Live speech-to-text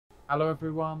Hello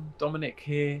everyone, Dominic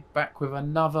here, back with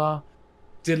another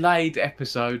delayed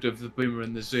episode of the Boomer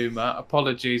and the Zoomer.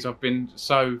 Apologies, I've been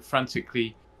so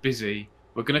frantically busy.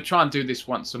 We're going to try and do this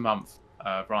once a month,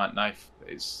 right, Nath?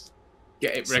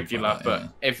 Get it regular, like that, but yeah.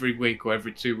 every week or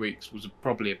every 2 weeks was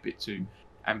probably a bit too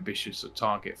ambitious a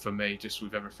target for me, just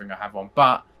with everything I have on.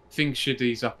 But things should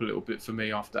ease up a little bit for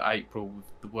me after April with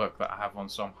the work that I have on,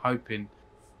 so I'm hoping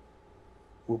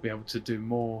we'll be able to do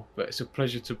more. But it's a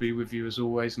pleasure to be with you as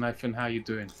always, Nathan. How you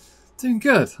doing? Doing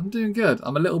good. I'm doing good.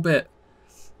 I'm a little bit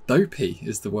dopey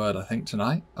is the word I think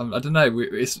tonight. I don't know.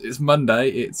 It's Monday.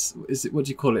 Is it? What do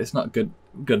you call it? It's not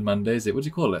good Monday, is it? What do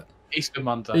you call it? Easter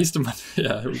Monday. Easter Monday.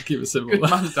 Yeah, we'll keep it simple. Good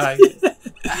Monday.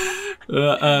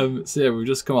 So yeah, we've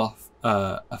just come off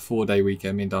a 4-day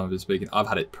weekend. Me and Dom have been speaking. I've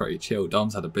had it pretty chill.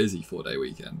 Dom's had a busy 4-day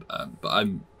weekend, but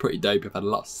I'm pretty dope. I've had a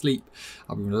lot of sleep.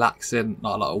 I've been relaxing,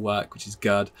 not a lot of work, which is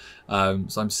good.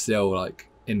 So I'm still like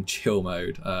in chill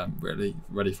mode, really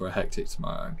ready for a hectic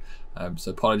tomorrow.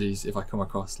 So apologies if I come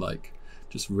across like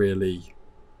just really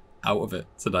out of it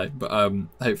today, but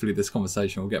hopefully this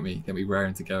conversation will get me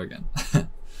raring to go again.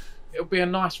 It'll be a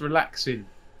nice, relaxing.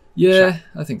 Yeah, chat.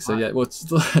 I think so. Yeah. Well,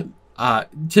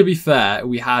 to be fair,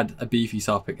 we had a beefy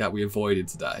topic that we avoided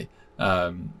today.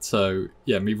 So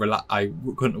yeah, I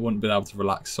wouldn't been able to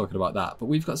relax talking about that. But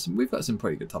we've got some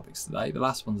pretty good topics today. The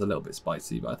last one's a little bit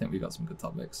spicy, but I think we've got some good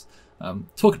topics.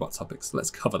 Talking about topics, let's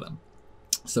cover them.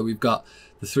 So we've got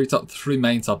the three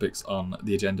main topics on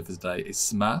the agenda for today is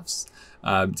Smurfs.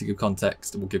 To give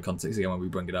context, we'll give context again when we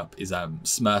bring it up. Is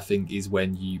Smurfing is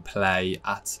when you play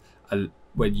at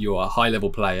when you're a high level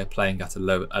player playing at a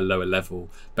lower level,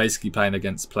 basically playing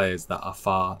against players that are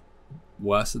far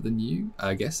worse than you,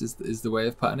 I guess is the way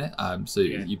of putting it. So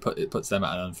yeah. It puts them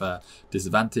at an unfair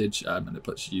disadvantage, and it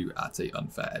puts you at an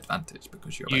unfair advantage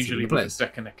because you're usually with a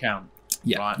second account.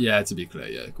 Yeah, right? Yeah. To be clear,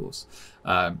 yeah, of course.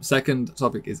 Second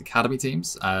topic is academy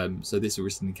teams. So this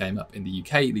recently came up in the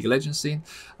UK League of Legends scene.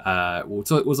 We'll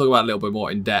talk about it a little bit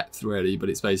more in depth, really. But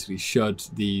it's basically should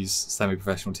these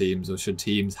semi-professional teams or should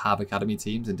teams have academy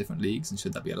teams in different leagues, and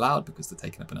should that be allowed because they're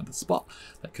taking up another spot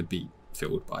that could be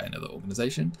filled by another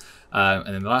organisation. And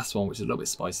then the last one, which is a little bit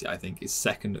spicy, I think, is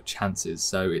second chances.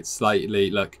 So it's slightly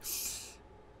like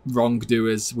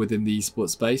wrongdoers within the esports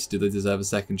space. Do they deserve a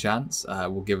second chance?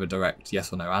 We'll give a direct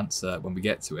yes or no answer when we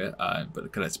get to it,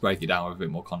 but let's break it down with a bit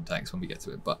more context when we get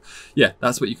to it. But yeah,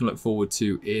 that's what you can look forward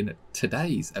to in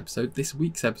today's episode, this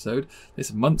week's episode,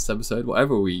 this month's episode,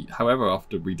 however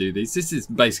often we do these. This is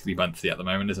basically monthly at the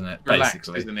moment, isn't it? Relaxed,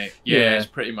 basically, isn't it? Yeah, it's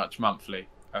pretty much monthly.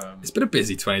 It's been a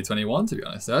busy 2021, to be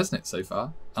honest, though, hasn't it, so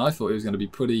far? And I thought it was going to be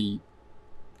pretty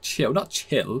chill, not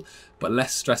chill, but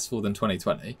less stressful than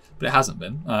 2020, but it hasn't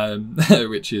been,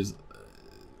 which is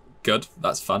good.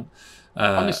 That's fun.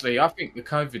 Honestly, I think the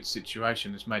COVID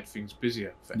situation has made things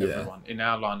busier for everyone. In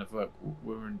our line of work,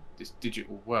 we're in this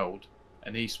digital world,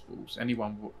 and esports,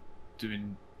 anyone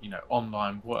doing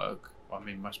online work, I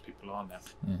mean most people are now,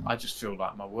 I just feel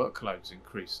like my workload's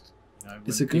increased.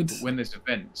 When there's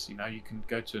events, you can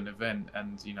go to an event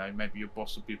and maybe your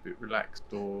boss will be a bit relaxed,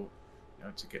 or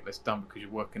to get less done because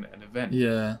you're working at an event.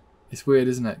 Yeah, it's weird,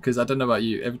 isn't it? Because I don't know about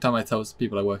you, every time I tell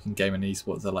people I work in game and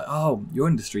esports, they're like, oh, your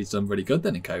industry's done really good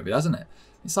then in COVID, hasn't it?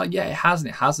 It's like, yeah, it has and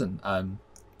it hasn't.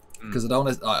 Because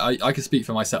I can speak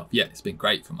for myself. Yeah, it's been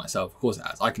great for myself. Of course it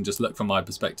has. I can just look from my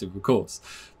perspective, of course.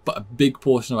 But a big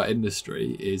portion of our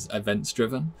industry is events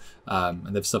driven,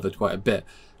 and they've suffered quite a bit.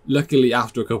 Luckily,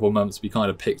 after a couple of months, we kind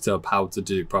of picked up how to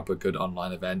do proper good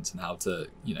online events and how to,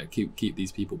 keep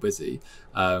these people busy.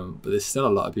 But there's still a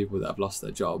lot of people that have lost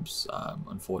their jobs,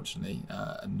 unfortunately.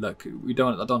 And look, I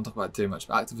don't talk about it too much,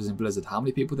 but Activision Blizzard, how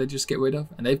many people they just get rid of?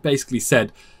 And they've basically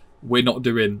said, we're not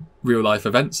doing real life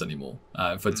events anymore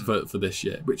for this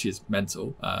year, which is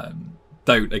mental.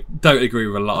 Don't agree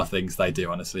with a lot of things they do,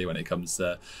 honestly, when it comes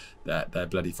to their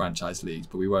bloody franchise leagues,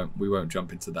 but we won't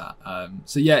jump into that.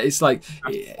 So yeah, it's like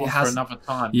it has for another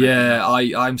time. Yeah,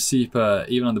 I'm super.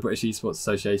 Even on the British Esports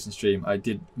Association stream, I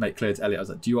did make clear to Elliot, I was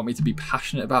like, do you want me to be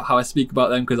passionate about how I speak about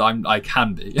them? Because I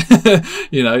can be.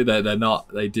 They're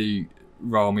not. They do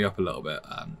roll me up a little bit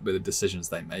with the decisions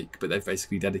they make, but they've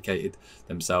basically dedicated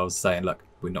themselves saying, look,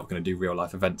 we're not going to do real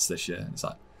life events this year. And it's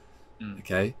like,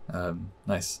 okay,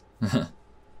 nice.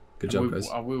 Good job, guys.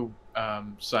 I will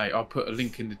say, I'll put a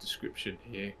link in the description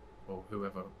here, or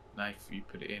whoever, Nath, you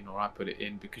put it in, or I put it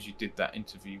in, because you did that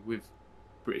interview with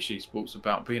British Esports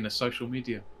about being a social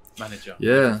media manager.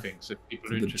 Yeah. So if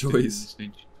people are interested in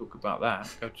listening to talk about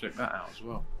that, go check that out as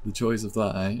well. The joys of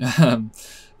that, eh?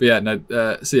 But yeah, no.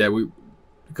 So yeah, we've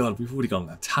already gone on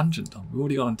a tangent, Dom. We've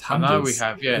already gone on tangents. I know we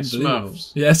have, yeah.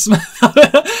 Smurfs. Yeah,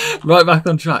 Smurfs. Right back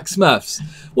on track. Smurfs.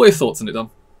 What are your thoughts on it,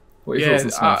 Dom? What are your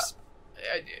thoughts on Smurfs?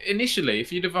 Initially,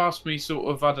 if you'd have asked me sort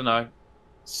of, I don't know,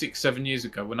 6, 7 years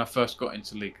ago when I first got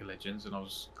into League of Legends and I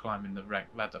was climbing the rank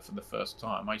ladder for the first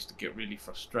time, I used to get really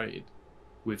frustrated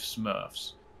with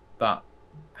Smurfs. But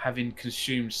having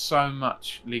consumed so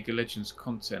much League of Legends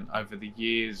content over the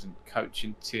years and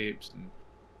coaching tips and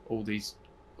all this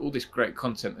great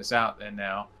content that's out there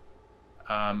now,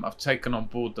 I've taken on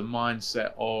board the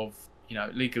mindset of,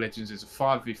 League of Legends is a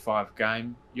 5v5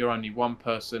 game. You're only one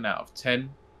person out of 10.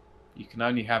 You can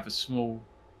only have a small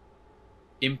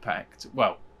impact.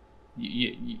 Well,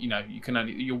 you can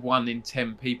only, you're 1 in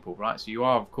 10 people, right? So you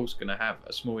are of course going to have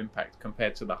a small impact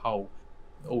compared to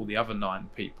all the other 9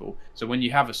 people. So when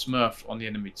you have a Smurf on the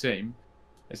enemy team,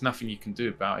 there's nothing you can do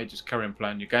about it. Just carry on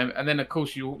playing your game. And then of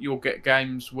course you'll get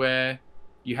games where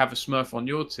you have a Smurf on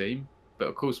your team, but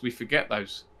of course we forget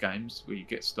those games where you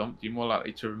get stomped. You're more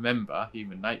likely to remember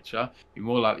human nature. You're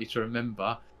more likely to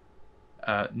remember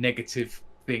negative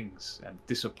things and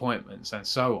disappointments and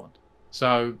so on.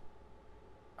 So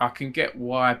I can get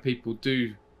why people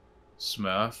do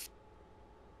Smurf.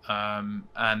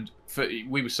 And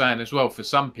we were saying as well, for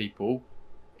some people,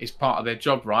 it's part of their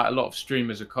job, right? A lot of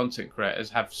streamers or content creators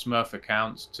have Smurf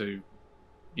accounts to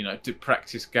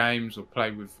practice games or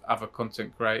play with other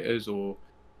content creators, or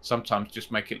sometimes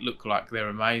just make it look like they're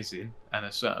amazing and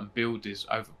a certain build is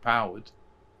overpowered,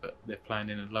 but they're playing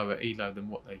in a lower elo than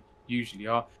what they usually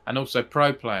are. And also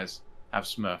pro players have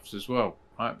Smurfs as well,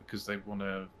 right? Because they want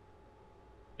to,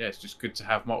 it's just good to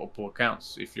have multiple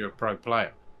accounts if you're a pro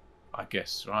player, I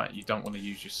guess, right? You don't want to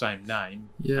use your same name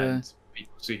and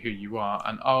people see who you are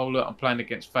and, oh look, I'm playing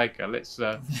against Faker, let's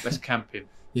camp him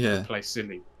and play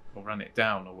silly or run it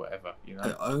down or whatever,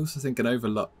 I also think an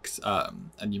overlooked,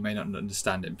 and you may not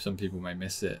understand it, some people may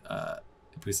miss it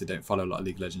because they don't follow a lot of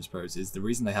League of Legends pros, is the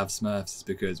reason they have Smurfs is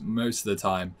because most of the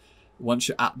time, once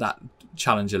you're at that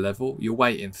challenger level, you're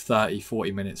waiting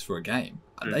 30-40 minutes for a game.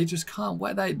 And they just can't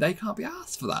wait. They can't be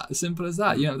asked for that. As simple as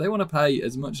that. They want to play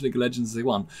as much League of Legends as they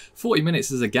want. 40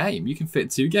 minutes is a game. You can fit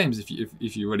 2 games if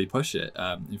you really push it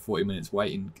in 40 minutes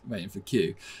waiting for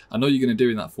queue. And all you're going to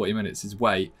do in that 40 minutes is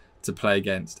wait to play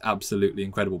against absolutely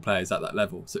incredible players at that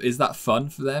level. So is that fun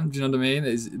for them? Do you know what I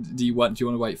mean? Do you want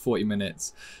to wait 40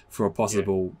 minutes for a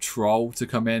possible troll to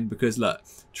come in? Because look,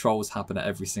 trolls happen at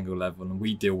every single level and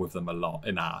we deal with them a lot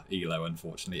in our elo,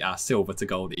 unfortunately, our silver to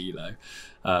gold elo.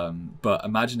 But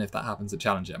imagine if that happens at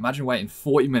Challenger. Imagine waiting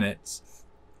 40 minutes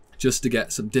just to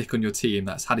get some dick on your team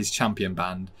that's had his champion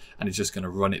banned and is just going to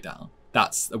run it down.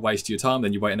 That's a waste of your time.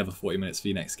 Then you wait another 40 minutes for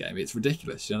your next game. It's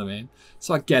ridiculous. You know what I mean?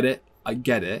 So I get it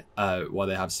why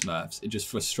they have Smurfs. It just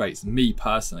frustrates me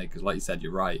personally because, like you said,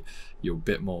 you're right. You're a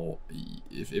bit more,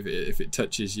 if it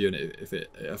touches you and if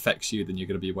it affects you, then you're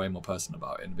going to be way more personal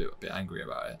about it and a bit angry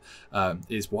about it.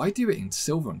 Is why do it in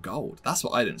silver and gold? That's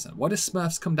what I don't understand. Why does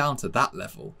Smurfs come down to that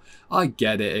level? I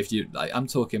get it if you like. I'm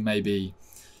talking maybe,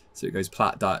 so it goes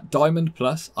diamond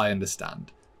plus. I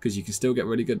understand because you can still get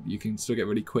really good. You can still get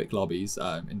really quick lobbies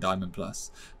in diamond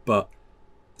plus, but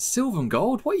silver and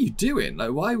gold, what are you doing?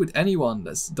 Like, why would anyone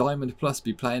that's diamond plus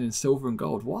be playing in silver and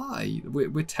gold? Why?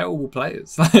 We're terrible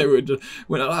players. we're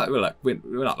not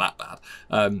that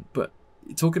bad. But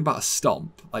talking about a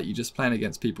stomp, like you're just playing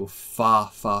against people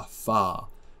far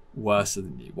worse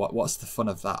than you. What's the fun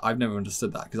of that? I've never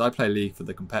understood that because I play League for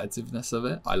the competitiveness of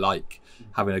it. I like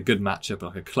having a good matchup,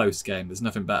 like a close game. There's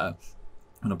nothing better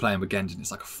when I'm playing with Genjin.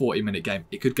 It's like a 40-minute game.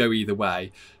 It could go either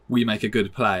way. We make a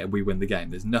good play and we win the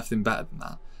game. There's nothing better than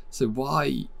that. So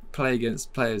why play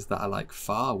against players that are like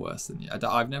far worse than you?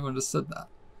 I've never understood that.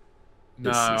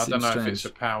 No, I don't know if it's a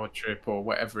power trip or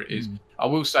whatever it is. I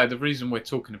will say the reason we're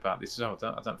talking about this is I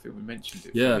don't think we mentioned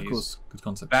it. Yeah, of course, good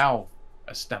concept. Valve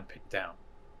are stamping down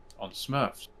on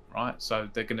Smurfs, right? So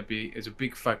there's a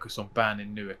big focus on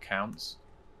banning new accounts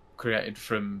created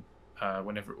from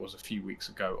whenever it was a few weeks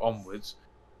ago onwards,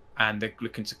 and they're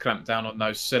looking to clamp down on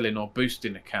those selling or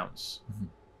boosting accounts,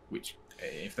 which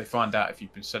if they find out if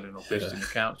you've been selling or boosting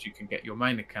accounts, you can get your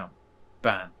main account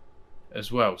banned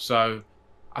as well. So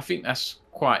I think that's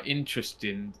quite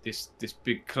interesting, this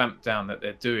big clampdown that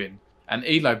they're doing. And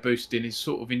elo boosting is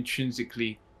sort of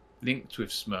intrinsically linked with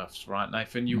Smurfs, right,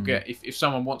 Nathan? You'll get, if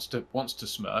someone wants to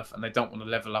Smurf and they don't want to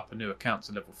level up a new account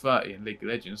to level 30 in League of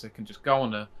Legends, they can just go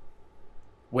on a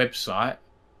website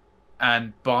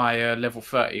and buy a level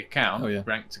 30 account,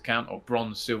 ranked account or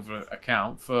bronze, silver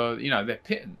account for, they're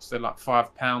pittance. They're like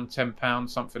 £5, £10,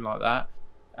 something like that.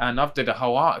 And I've did a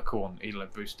whole article on elo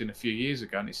boosting a few years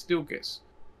ago, and it still gets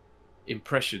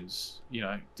impressions,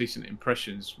 decent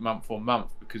impressions month on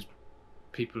month because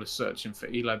people are searching for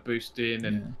elo boosting.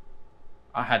 And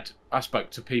I spoke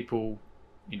to people,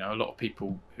 a lot of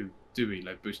people who do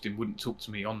elo boosting wouldn't talk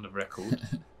to me on the record,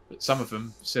 but some of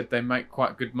them said they make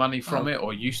quite good money from it,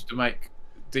 or used to make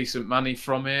decent money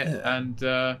from it, and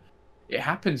it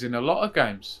happens in a lot of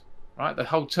games, right? The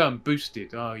whole term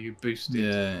boosted. Oh, you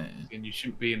boosted, and you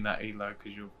shouldn't be in that elo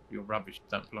because you're rubbish. You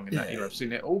don't belong in that elo. I've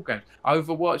seen it all games.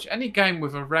 Overwatch, any game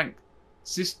with a ranked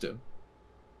system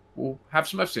will have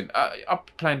Smurfing. I'm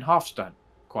playing Hearthstone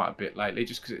quite a bit lately,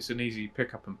 just because it's an easy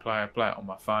pick up and play. I play it on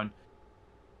my phone.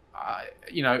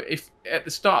 You know, if at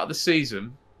the start of the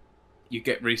season you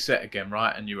get reset again,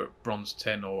 right, and you're at bronze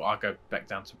 10, or I go back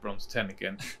down to bronze 10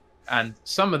 again, and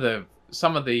some of the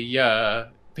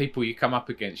people you come up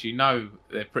against, you know,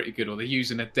 they're pretty good, or they're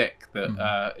using a deck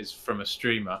that is from a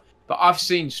streamer. But I've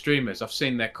seen streamers, I've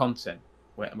seen their content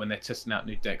when they're testing out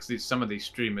new decks. Some of these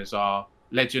streamers are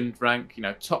legend rank, you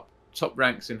know, top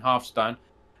ranks in Hearthstone,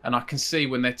 and I can see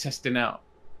when they're testing out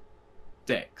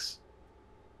decks,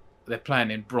 they're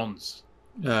playing in bronze.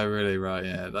 Oh, really? Right?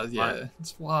 Yeah.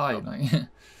 That's why. Like,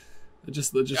 they're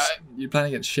just you're playing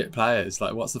against shit players.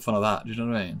 Like, what's the fun of that? Do you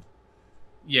know what I mean?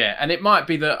 Yeah, and it might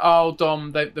be that, oh,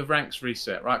 Dom, the ranks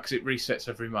reset, right? Because it resets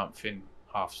every month in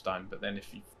Hearthstone. But then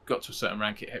if you've got to a certain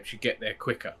rank, it helps you get there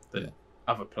quicker than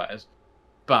other players.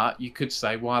 But you could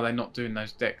say, why are they not doing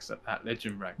those decks at that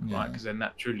legend rank, right? Because then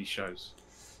that truly shows.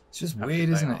 It's just weird,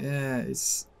 isn't it? Yeah,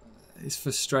 it's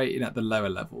frustrating at the lower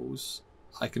levels.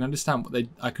 I can understand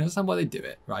why they do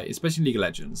it, right? Especially League of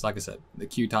Legends. Like I said, the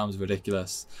queue times are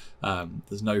ridiculous.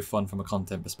 There's no fun from a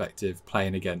content perspective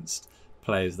playing against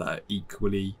players that are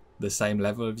equally the same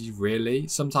level of you, really.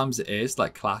 Sometimes it is,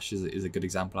 like Clash is a good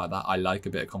example like that. I like a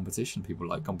bit of competition. People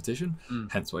like competition,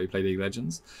 hence why you play League of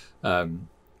Legends.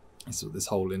 It's what this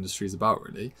whole industry is about,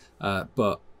 really.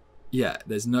 But yeah,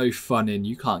 there's no fun in,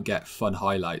 you can't get fun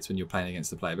highlights when you're playing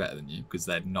against a player better than you, because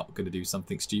they're not going to do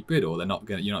something stupid, or you're not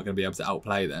going to be able to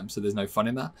outplay them. So there's no fun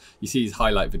in that. You see these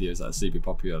highlight videos that are super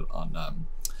popular on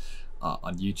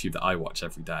YouTube that I watch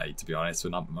every day, to be honest,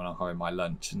 when I'm having my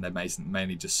lunch, and they're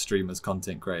mainly just streamers,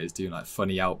 content creators doing like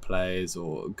funny outplays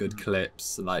or good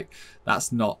clips. Like,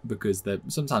 that's not because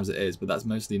sometimes it is, but that's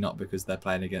mostly not because they're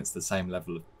playing against the same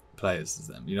level of players as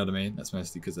them. You know what I mean? That's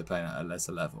mostly because they're playing at a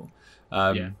lesser level.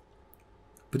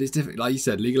 But it's different. Like you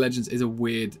said, League of Legends is a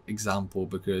weird example,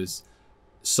 because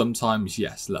sometimes,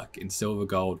 yes, look, in Silver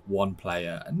Gold, one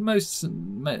player, and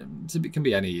it can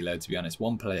be any elo, to be honest,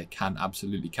 one player can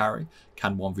absolutely carry,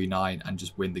 can 1v9 and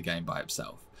just win the game by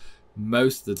himself.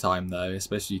 Most of the time, though,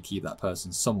 especially you keep that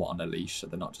person somewhat on a leash so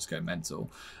they're not just going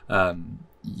mental,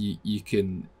 you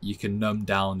can numb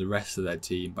down the rest of their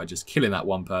team by just killing that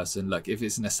one person. Look, if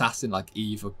it's an assassin like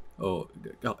Eve or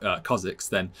Kha'Zix,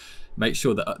 then make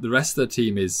sure that the rest of the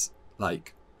team is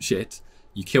like shit.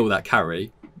 You kill that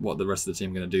carry, what the rest of the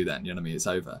team are going to do then? You know what I mean? It's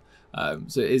over.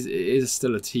 So it is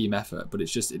still a team effort, but it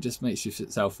just makes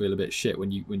yourself feel a bit shit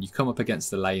when you come up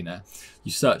against the laner.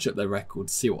 You search up their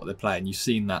records, see what they're playing. You've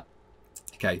seen that.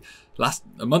 Okay,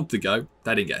 a month ago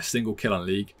they didn't get a single kill on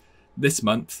League. This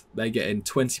month they're getting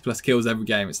 20+ kills every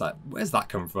game. It's like, where's that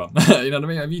come from? You know what I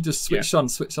mean? Have you just switched on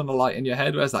the light in your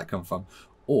head? Where's that come from?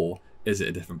 Or is it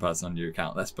a different person on your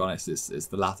account? Let's be honest, it's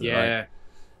the latter. Yeah, right?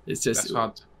 It's just that's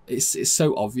hard. It's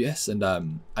so obvious, and I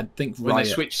think when they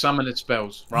switch summoner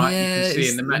spells, right? Yeah, you can see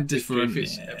in the match if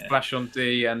it's flash on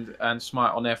D and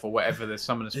smite on F or whatever the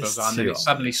summoner spells are, and then it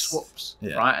suddenly swaps,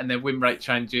 right? And their win rate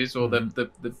changes, or the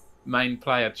main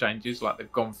player changes, like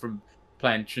they've gone from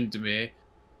playing Tryndamere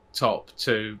top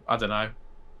to, I don't know,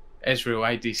 Ezreal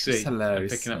ADC, and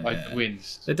picking up loads of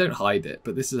wins. They don't hide it,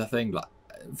 but this is a thing. Like,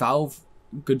 Valve,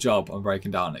 good job on breaking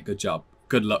down it. Good job.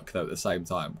 Good luck, though, at the same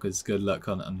time, because good luck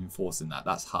on enforcing that.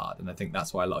 That's hard, and I think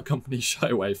that's why a lot of companies shy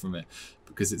away from it,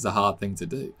 because it's a hard thing to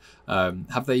do.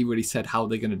 Have they really said how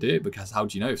they're going to do it? Because how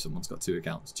do you know if someone's got two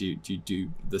accounts? Do you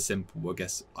do the simple, I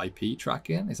guess, IP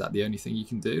tracking? Is that the only thing you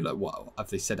can do? Like, what have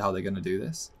they said how they're going to do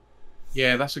this?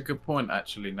 Yeah, that's a good point,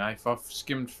 actually, Nath. I've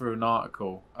skimmed through an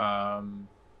article.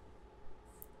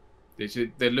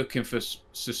 They're looking for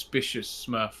suspicious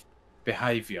Smurf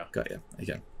behaviour. Got you.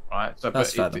 Okay. Right. So,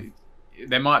 that's fair.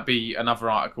 There might be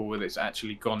another article where it's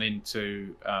actually gone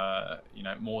into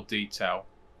more detail,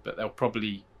 but they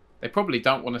probably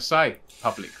don't want to say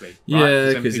publicly. Right?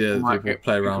 Yeah, because people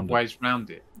play around ways around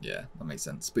it. Yeah, that makes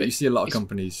sense. But you see a lot of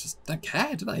companies just don't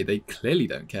care, do they? They clearly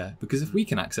don't care, because if we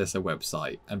can access a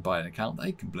website and buy an account,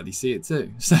 they can bloody see it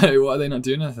too. So why are they not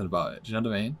doing anything about it? Do you know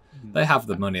what I mean? They have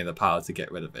the money and the power to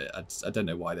get rid of it. I don't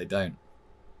know why they don't.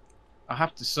 I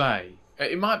have to say,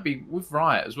 it might be with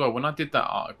Riot as well. When I did that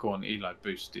article on elo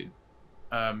boosting,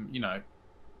 Riot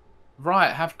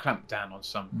have clamped down on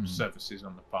some services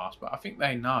on the past, but I think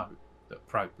they know that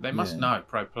they must know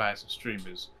pro players and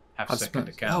streamers have I've second spent,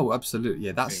 accounts. oh, absolutely.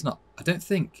 Yeah, that's not. I don't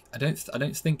think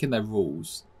in their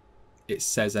rules it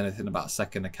says anything about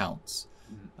second accounts.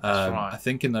 That's right. I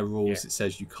think in the rules it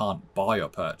says you can't buy or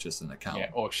purchase an account. Yeah,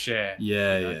 or share.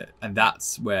 Yeah, yeah, and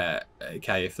that's where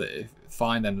if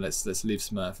fine, then let's leave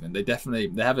Smurfing.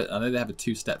 They have it. I know they have a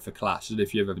 2-step for Clash. I don't know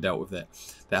if you've ever dealt with it.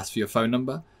 They ask for your phone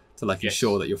number to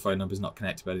ensure that your phone number is not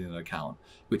connected to any other account,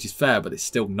 which is fair, but it's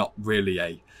still not really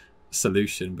a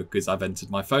solution because I've entered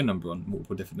my phone number on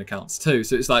multiple different accounts too.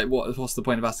 So it's like, what's the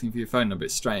point of asking for your phone number?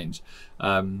 It's strange.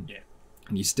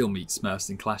 And you still meet Smurfs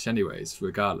in Clash anyways,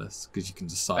 regardless, because you can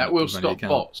just sign that up will with any stop account.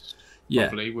 bots.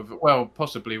 Probably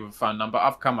possibly with a phone number.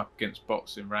 I've come up against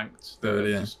bots in ranked.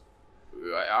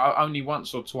 Only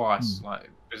once or twice, like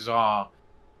bizarre.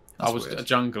 I was weird. A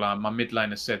jungler. My mid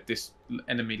laner said this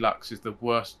enemy Lux is the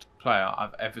worst player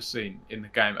I've ever seen in the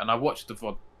game, and I watched the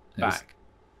VOD back,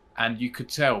 and you could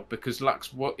tell because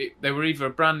Lux, they were either a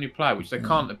brand new player, which they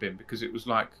can't have been because it was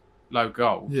like low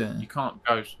gold. Yeah, you can't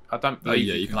go. I don't believe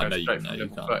you can go straight from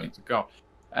level 30 to gold.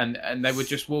 And they were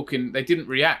just walking. They didn't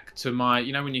react to my.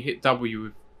 You know when you hit W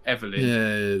with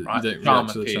Evelyn, right? You don't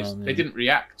react to They didn't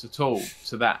react at all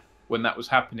to that when that was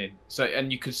happening. So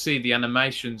and you could see the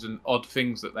animations and odd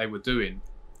things that they were doing.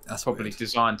 That's probably weird.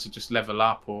 Designed to just level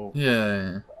up or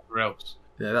whatever else.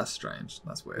 Yeah, that's strange.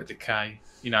 That's weird. The decay.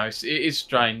 You know, it is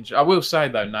strange. I will say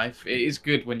though, Nath, it is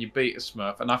good when you beat a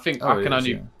Smurf, and I think I can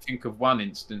only think of one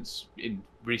instance in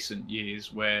recent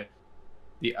years where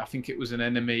I think it was an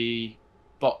enemy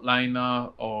bot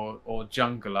laner or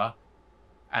jungler,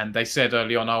 and they said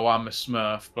early on, "Oh, I'm a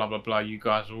Smurf," blah blah blah. You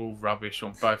guys are all rubbish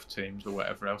on both teams or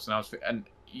whatever else. And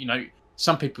you know,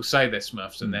 some people say they're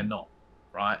Smurfs and they're not,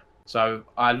 right? So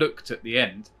I looked at the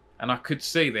end and I could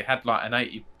see they had like an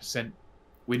 80%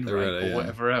 win rate or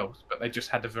whatever else, but they just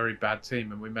had a very bad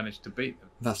team and we managed to beat them.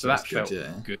 That felt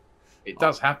good. It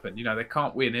does happen, you know. They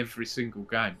can't win every single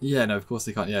game. Yeah, no, of course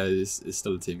they can't. Yeah, it's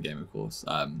still a team game, of course.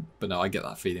 But no, I get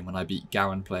that feeling when I beat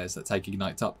Garen players that take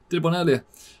Ignite up. Did one earlier.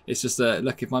 It's just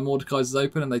look, if my Mordekaiser's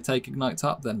open and they take Ignite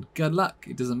up, then good luck.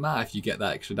 It doesn't matter if you get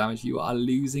that extra damage. You are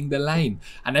losing the lane.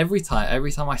 And every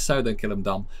time I solo them, kill them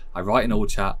dumb, I write in all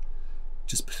chat,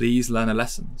 just please learn a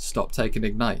lesson. Stop taking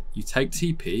Ignite. You take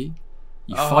TP,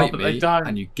 you fight me,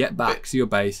 and you get back to your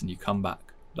base and you come back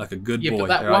like a good boy. Yeah, but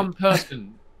that one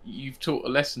person you've taught a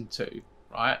lesson to,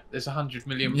 right? There's 100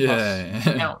 million plus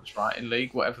accounts, right, in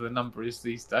League, whatever the number is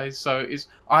these days. So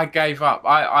I gave up.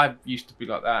 I used to be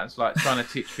like that. It's like trying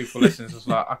to teach people lessons. I was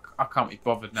like, I can't be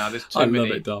bothered now. There's too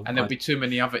many, and there'll be too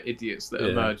many other idiots that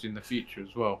emerge in the future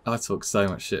as well. I talk so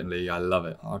much shit in League. I love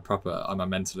it. I'm a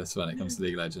mentalist when it comes to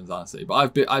League of Legends, honestly.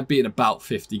 But I've beaten about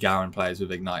 50 Garen players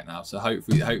with Ignite now. So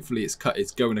hopefully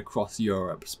it's going across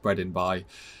Europe, spreading by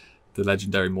the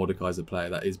legendary Mordekaiser player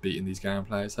that is beating these Garen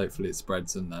players. Hopefully it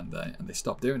spreads and they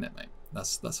stop doing it, mate.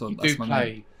 That's what. You do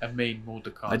play a mean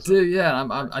Mordekaiser. I do, yeah.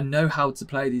 I know how to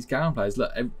play these Garen players.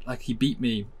 Look, like he beat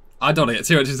me. I don't want to get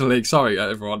too much into the league. Sorry,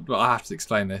 everyone, but I have to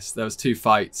explain this. There was 2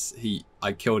 fights.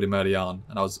 I killed him early on,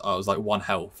 and I was like 1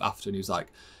 health after, and he was like,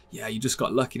 "Yeah, you just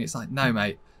got lucky." And it's like, no,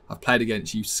 mate. I've played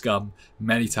against you, scum,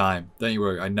 many times. Don't you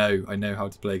worry. I know how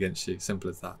to play against you. Simple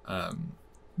as that.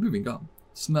 Moving on.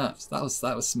 Smurfs. That was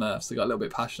Smurfs. I got a little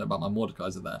bit passionate about my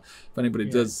Mordekaiser there. If anybody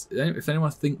if anyone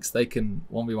thinks they can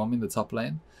 1v1 me in the top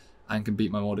lane and can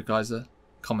beat my Mordekaiser,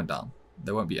 comment down.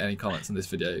 There won't be any comments on this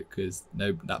video because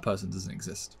that person doesn't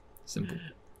exist. Simple.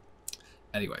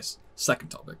 Anyways, second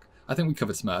topic. I think we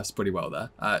covered Smurfs pretty well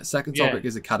there. Second topic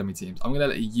is academy teams. I'm going to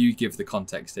let you give the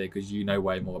context here because you know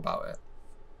way more about it.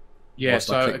 Yeah,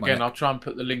 so again, I'll try and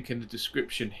put the link in the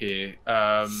description here.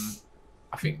 I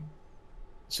think...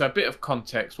 So a bit of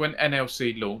context. When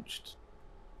NLC launched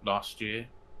last year...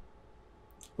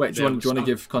 Wait, do you want to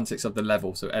give context of the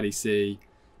level? So LEC,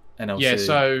 NLC... Yeah,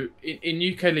 so in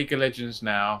UK League of Legends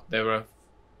now, there are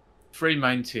 3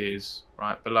 main tiers,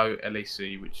 right, below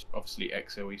LEC, which obviously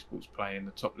XL Esports play in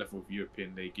the top level of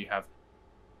European League. You have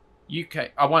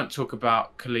UK... I won't talk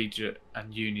about collegiate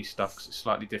and uni stuff because it's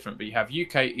slightly different, but you have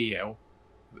UK EL,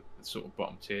 the sort of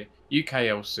bottom tier, UK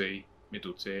LC,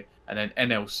 middle tier, and then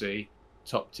NLC,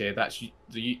 top tier. That's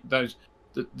the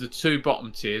 2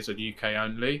 bottom tiers are UK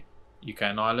only, UK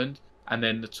and Ireland, and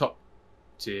then the top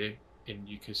tier in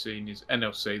UK scene is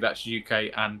NLC. That's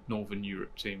UK and Northern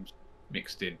Europe teams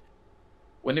mixed in.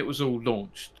 When it was all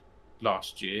launched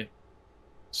last year,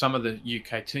 some of the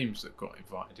UK teams that got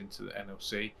invited into the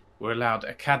NLC were allowed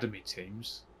academy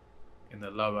teams in the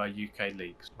lower UK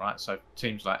leagues, right? So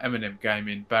teams like M&M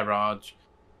Gaming, Barrage,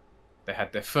 they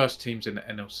had their first teams in the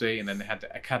NLC, and then they had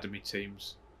the academy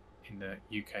teams in the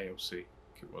UKLC. I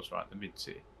think it was, right, the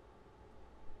mid-tier.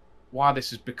 Why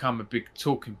this has become a big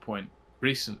talking point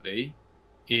recently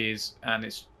is, and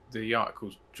it's the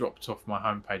article's dropped off my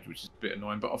homepage, which is a bit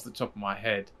annoying, but off the top of my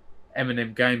head,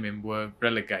 M&M Gaming were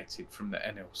relegated from the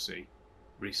NLC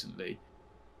recently.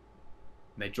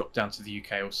 They dropped down to the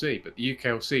UKLC, but the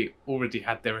UKLC already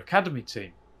had their academy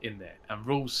team in there, and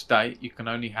rules state you can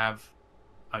only have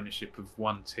ownership of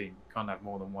one team. You can't have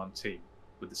more than one team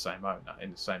with the same owner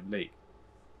in the same league.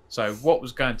 So what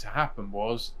was going to happen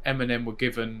was M&M were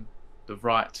given the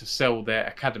right to sell their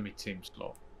academy team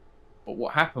slot. But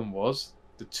what happened was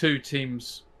the two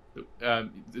teams,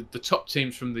 the top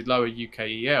teams from the lower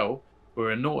UKEL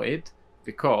were annoyed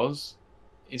because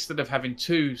instead of having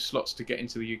two slots to get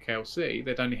into the UKLC,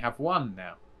 they'd only have one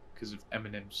now because of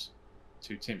M&M's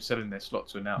two teams selling their slot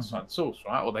to an outside source,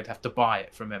 right? Or they'd have to buy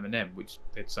it from M&M, which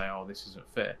they'd say, oh, this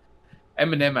isn't fair.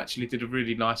 M&M actually did a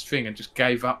really nice thing and just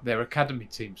gave up their academy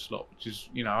team slot, which is,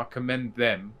 you know, I commend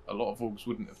them. A lot of orgs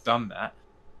wouldn't have done that,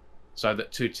 so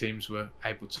that two teams were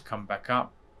able to come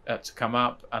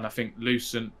up, and I think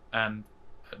Lucent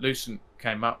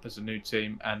came up as a new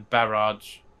team, and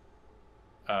Barrage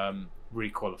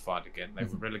re-qualified again. They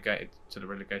were relegated to the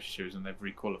relegation series and they've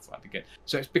re-qualified again.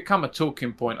 So it's become a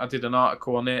talking point. I did an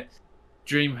article on it.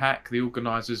 DreamHack, the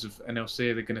organisers of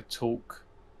NLC, they're going to talk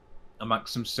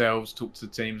amongst themselves, talk to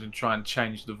the teams and try and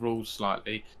change the rules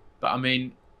slightly. But I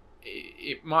mean,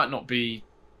 it might not be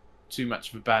too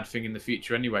much of a bad thing in the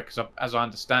future anyway, because as I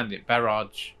understand it,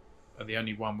 Barrage are the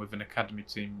only one with an academy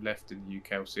team left in the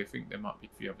UKLC. I think there might be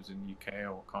a few others in the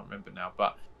UKL, I can't remember now,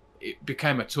 but it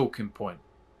became a talking point,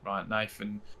 right,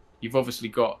 Nathan? You've obviously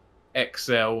got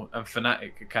XL and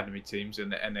Fnatic academy teams in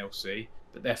the NLC,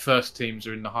 but their first teams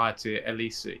are in the higher tier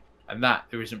LEC, and that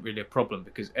there isn't really a problem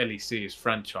because LEC is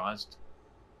franchised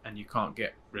and you can't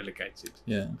get relegated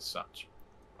as such,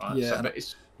 right? Yeah, so, but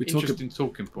it's interesting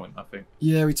talking point, I think.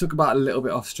 Yeah, we talk about it a little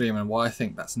bit off stream, and why I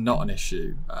think that's not an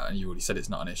issue, and you already said it's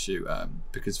not an issue,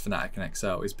 because Fnatic and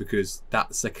XL is because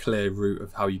that's a clear route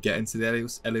of how you get into the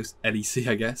LEC,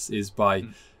 I guess, is by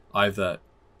either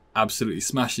absolutely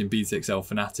smashing BTXL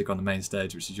Fnatic on the main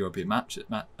stage, which is European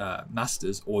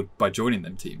Masters, or by joining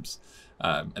them teams,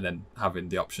 and then having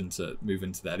the option to move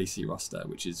into the LEC roster,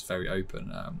 which is very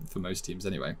open for most teams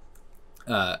anyway.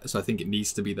 So I think it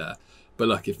needs to be there. But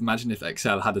look, imagine if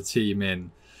XL had a team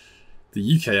in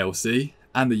the UKLC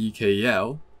and the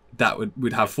UKEL, that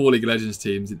would have 4 League of Legends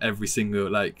teams in every single,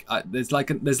 there's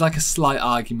like a slight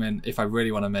argument, if I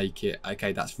really want to make it,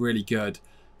 okay, that's really good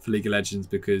for League of Legends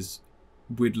because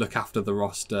we'd look after the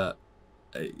roster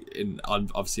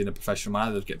obviously in a professional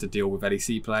manner. They'd get to deal with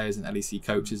LEC players and LEC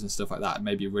coaches and stuff like that, and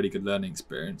maybe a really good learning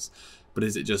experience. But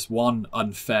is it just, one,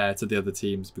 unfair to the other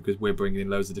teams because we're bringing in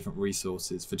loads of different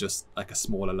resources for just like a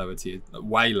smaller,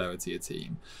 way lower tier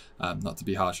team? Not to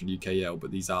be harsh on UKL,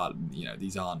 but these aren't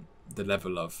the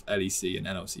level of LEC and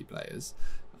NLC players.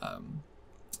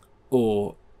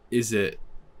 Or is it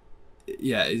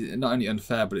not only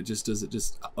unfair, but does it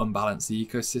just unbalance the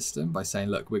ecosystem by saying,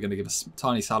 look, we're going to give a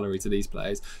tiny salary to these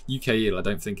players. UKEL, I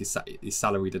don't think is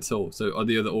salaried at all. So are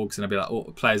the other orgs going to be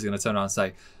like, players are going to turn around and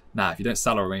say, nah, if you don't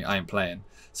salary me, I ain't playing.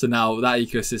 So now that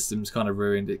ecosystem's kind of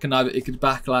ruined. It could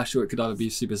backlash, or it could either be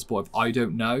super supportive. I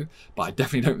don't know, but I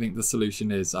definitely don't think the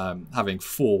solution is having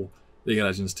 4 League of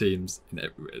Legends teams in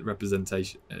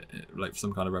representation, like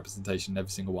some kind of representation in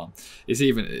every single one. It's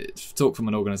even, to talk from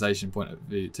an organisation point of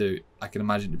view too, I can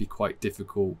imagine it to be quite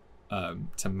difficult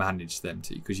to manage them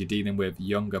too, because you're dealing with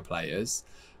younger players,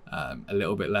 a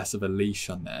little bit less of a leash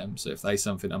on them. So if they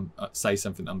say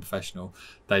something unprofessional,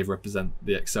 they represent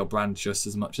the XL brand just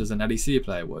as much as an LEC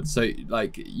player would. So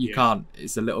like you can't.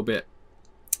 It's a little bit.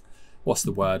 What's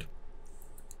the word?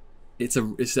 It's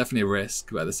definitely a risk,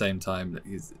 but at the same time,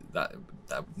 that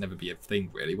would never be a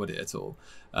thing, really, would it at all?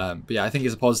 But yeah, I think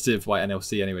it's a positive why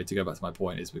NLC, anyway, to go back to my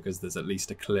point, is because there's at least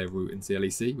a clear route into the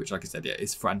LEC, which, like I said,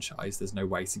 is franchised. There's no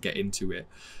way to get into it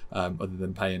other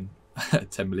than paying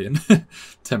 10 million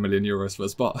euros for a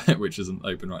spot, which isn't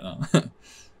open right now.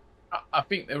 I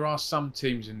think there are some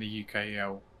teams in the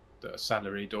UKL that are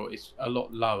salaried, or it's a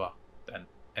lot lower than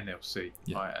NLC,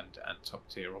 right? And top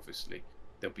tier, obviously.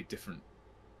 There'll be different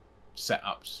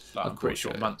setups. Like I'm pretty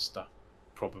sure Munster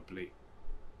probably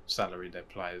salary their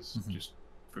players just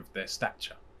for their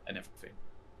stature and everything.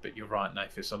 But you're right,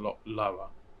 Nath, it's a lot lower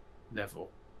level.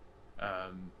 I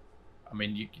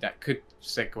mean, that could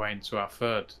segue into our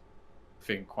third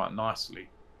thing quite nicely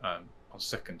on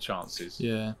second chances.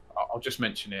 Yeah, I'll just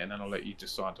mention it and then I'll let you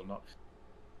decide or not.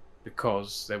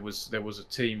 Because there was a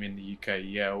team in the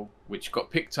UKEL which got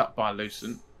picked up by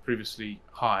Lucent, previously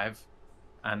Hive,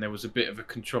 and there was a bit of a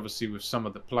controversy with some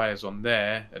of the players on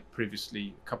there.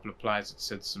 Previously, a couple of players had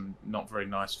said some not very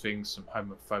nice things, some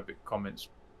homophobic comments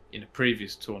in a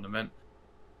previous tournament,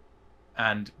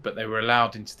 but they were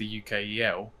allowed into the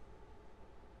UKEL,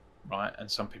 right? And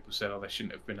some people said, oh, they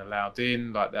shouldn't have been allowed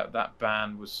in. Like that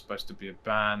ban was supposed to be a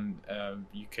ban.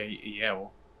 UKEL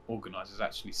organisers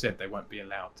actually said they won't be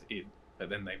allowed in, but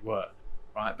then they were,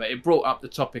 right? But it brought up the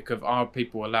topic of, are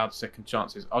people allowed second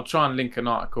chances? I'll try and link an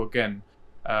article again,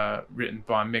 written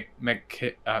by Meg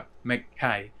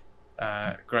Kay,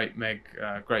 great Meg,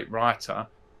 great writer.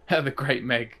 The great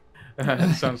Meg.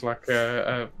 Sounds like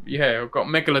yeah, I've got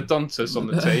Megalodontus on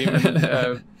the team,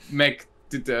 and Meg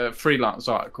did a freelance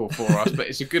article for us, but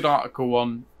it's a good article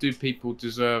on, do people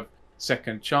deserve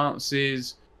second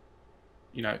chances,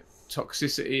 you know,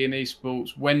 toxicity in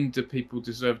esports, when do people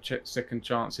deserve second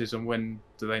chances and when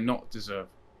do they not deserve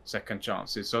second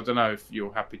chances. So I don't know if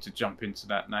you're happy to jump into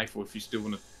that, Nath, or if you still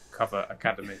want to cover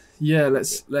academy. Yeah,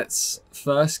 let's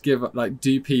first give, like,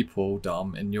 do people,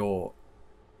 Dom, in your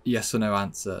yes or no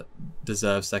answer,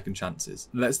 deserve second chances?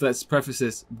 Let's preface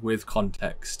this with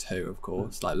context too, of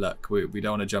course. Like, look, we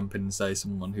don't want to jump in and say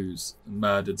someone who's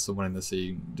murdered someone in the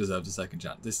scene deserves a second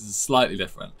chance. This is slightly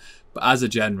different, but as a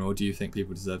general, do you think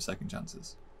people deserve second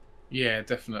chances? Yeah,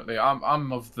 definitely.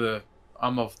 I'm of the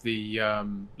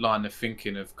line of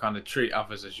thinking of kind of treat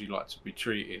others as you like to be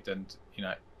treated. And you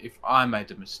know, if I made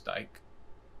a mistake,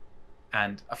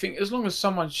 and I think as long as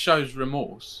someone shows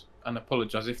remorse and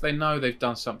apologise, if they know they've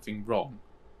done something wrong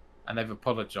and they've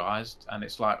apologised and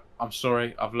it's like, I'm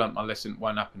sorry, I've learnt my lesson, it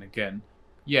won't happen again,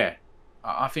 yeah,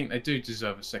 I think they do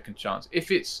deserve a second chance. If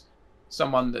it's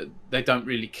someone that they don't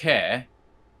really care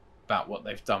about what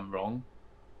they've done wrong,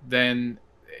 then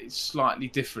it's slightly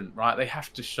different, right? They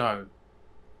have to show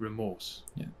remorse.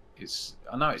 Yeah,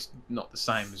 I know it's not the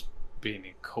same as being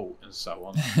in court and so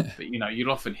on, but you know,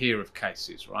 you'll often hear of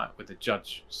cases, right, where the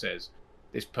judge says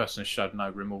this person showed no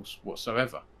remorse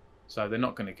whatsoever, so they're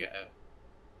not going to get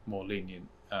a more lenient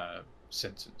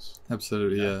sentence.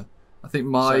 Absolutely, yeah. I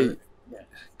think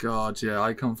God, yeah,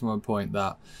 I come from a point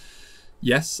that,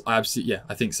 yes, I absolutely, yeah,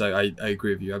 I think so. I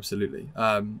agree with you, absolutely.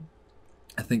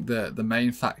 I think the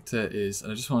main factor is,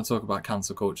 and I just want to talk about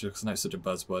cancel culture because I know it's such a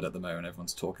buzzword at the moment.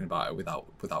 Everyone's talking about it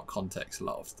without context a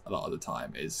lot of the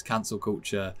time. Is cancel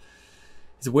culture?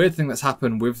 It's a weird thing that's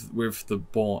happened with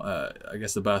I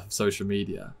guess the birth of social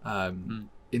media.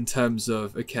 In terms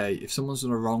of, okay, if someone's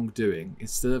done a wrongdoing,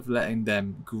 instead of letting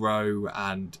them grow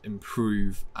and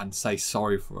improve and say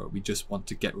sorry for it, we just want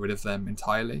to get rid of them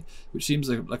entirely, which seems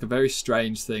like a very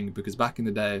strange thing, because back in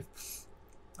the day,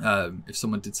 if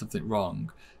someone did something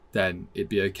wrong, then it'd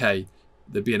be okay.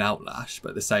 There'd be an outlash, but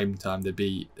at the same time, there'd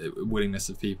be a willingness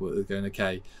of people that are going,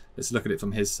 okay, let's look at it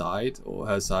from his side or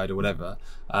her side or whatever,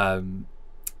 and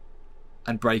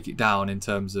break it down in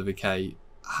terms of, okay,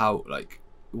 how, like,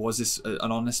 was this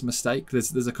an honest mistake?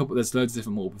 There's loads of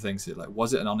different multiple things here. Like,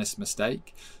 was it an honest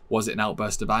mistake? Was it an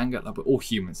outburst of anger? Like, but all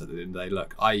humans at the end of the day.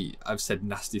 Look, I've said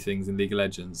nasty things in League of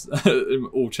Legends, in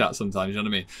all chat sometimes. You know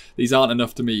what I mean? These aren't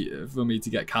enough for me to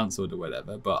get cancelled or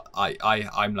whatever. But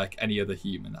I'm like any other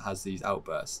human that has these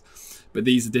outbursts. But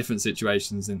these are different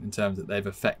situations in terms that they've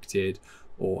affected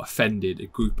or offended a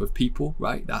group of people,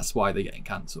 right? That's why they're getting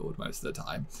cancelled most of the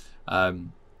time.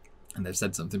 And they've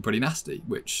said something pretty nasty,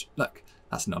 which, look,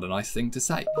 that's not a nice thing to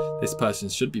say. This person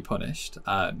should be punished,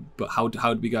 but how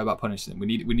do we go about punishing them? We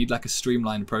need like a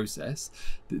streamlined process.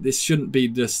 This shouldn't be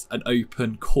just an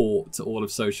open court to all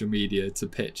of social media to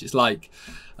pitch. It's like,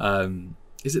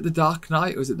 is it The Dark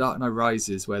Knight or is it Dark Knight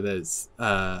Rises, where there's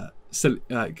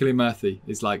Cillian Murphy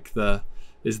is like the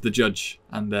judge,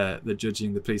 and they're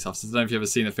judging the police officers. I don't know if you've ever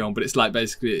seen the film, but it's like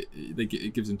basically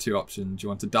it gives them two options. Do you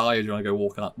want to die or do you want to go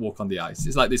walk on the ice?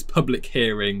 It's like this public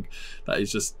hearing that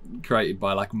is just created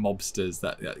by like mobsters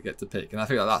that get to pick. And I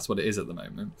think that's what it is at the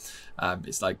moment.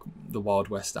 It's like the Wild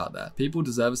West out there. People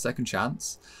deserve a second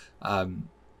chance.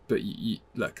 But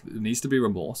look, there needs to be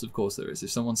remorse. Of course there is.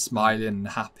 If someone's smiling and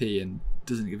happy and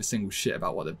doesn't give a single shit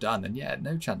about what they've done, then yeah,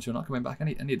 no chance. You're not coming back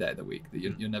any day of the week.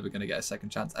 You're never going to get a second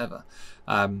chance ever.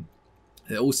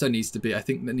 It also needs to be, I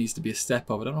think there needs to be a step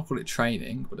of, I don't want to call it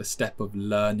training, but a step of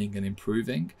learning and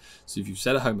improving. So if you've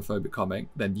said a homophobic comment,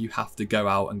 then you have to go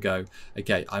out and go,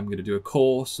 okay, I'm going to do a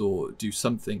course or do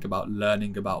something about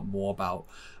learning about more about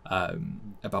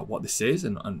what this is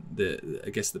and I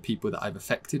guess the people that I've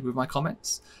affected with my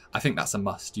comments. I think that's a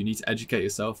must. You need to educate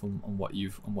yourself on what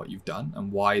you've done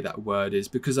and why that word is,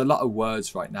 because a lot of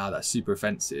words right now that's super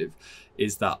offensive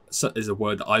is a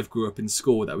word that I've grew up in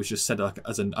school that was just said like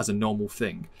as a normal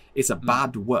thing. It's a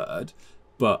bad word,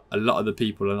 but a lot of the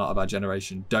people, a lot of our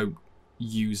generation don't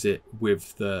use it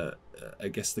with the I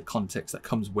guess the context that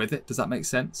comes with it. Does that make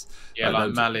sense? Yeah,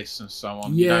 like malice and so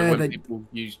on. Yeah, you know, when people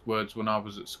used words when I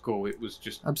was at school, it was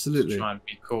just absolutely to try and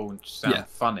be cool and sound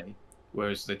funny,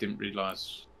 whereas they didn't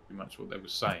realise pretty much what they were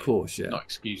saying. Of course, yeah. Not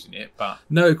excusing it, but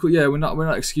no, yeah, we're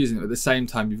not excusing it. But at the same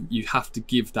time, you have to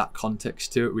give that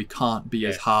context to it. We can't be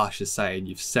as harsh as saying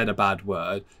you've said a bad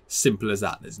word. Simple as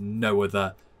that. There's no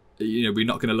other. You know, we're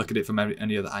not going to look at it from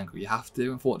any other angle. You have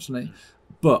to, unfortunately.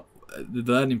 But the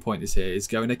learning point is here is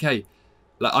going, okay,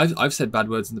 like I've said bad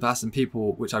words in the past, and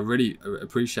people, which I really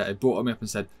appreciated, brought me up and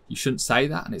said you shouldn't say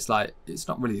that, and it's like it's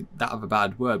not really that of a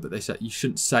bad word, but they said you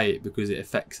shouldn't say it because it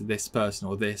affects this person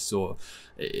or this, or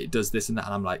it does this and that,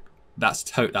 and I'm like, that's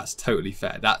totally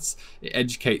fair. It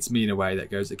educates me in a way that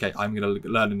goes, okay, I'm going to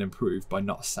learn and improve by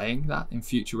not saying that in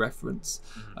future reference.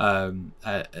 And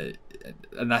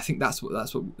I think that's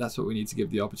what we need to give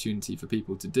the opportunity for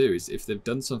people to do, is if they've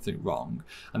done something wrong,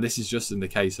 and this is just in the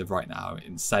case of right now,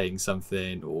 in saying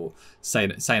something or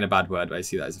saying a bad word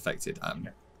basically that has affected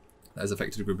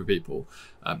a group of people.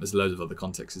 There's loads of other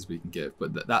contexts we can give,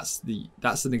 but that's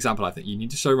an example. I think you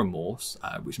need to show remorse,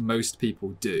 which most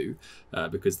people do,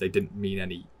 because they didn't mean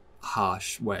any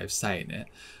harsh way of saying it,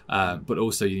 but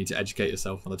also you need to educate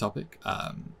yourself on the topic.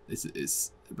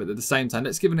 But at the same time,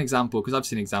 let's give an example, because I've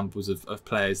seen examples of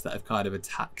players that have kind of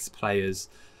attacked players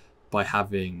by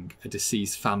having a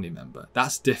deceased family member.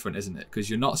 That's different, isn't it? Because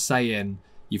you're not saying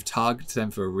you've targeted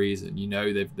them for a reason. You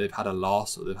know they've had a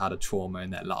loss or they've had a trauma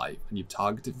in their life, and you've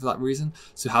targeted for that reason.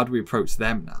 So how do we approach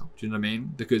them now? Do you know what I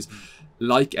mean? Because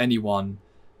like anyone,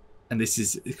 and this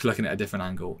is looking at a different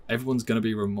angle, everyone's going to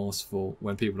be remorseful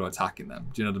when people are attacking them.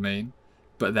 Do you know what I mean?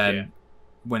 But then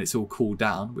when it's all cooled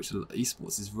down, which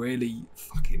esports is really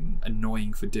fucking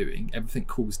annoying for doing, everything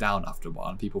cools down after a while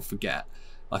and people forget.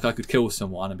 Like, I could kill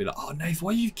someone and be like, oh, Nath,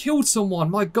 why you killed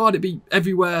someone? My God, it'd be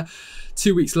everywhere.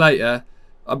 2 weeks later,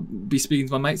 I'd be speaking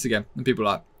to my mates again, and people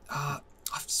are like, I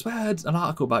swear I heard an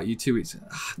article about you 2 weeks ago.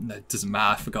 No, it doesn't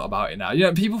matter. I forgot about it now. You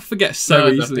know, people forget so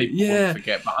easily. People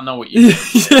forget, but I know what you mean.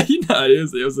 Yeah, you know,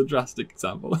 it was a drastic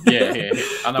example. Yeah.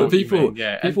 I know what you mean.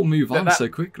 Yeah. People move on so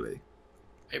quickly.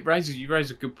 You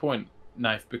raise a good point,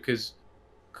 Nath, because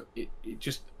it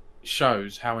just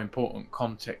shows how important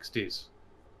context is.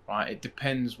 Right? It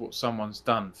depends what someone's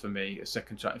done. For me, a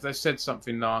second chance. If they said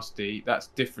something nasty, that's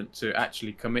different to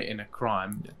actually committing a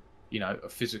crime. Yeah. You know, a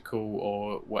physical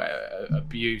or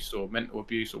abuse or mental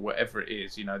abuse or whatever it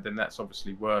is. You know, then that's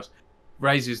obviously worse.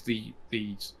 Raises the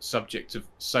subject of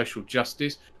social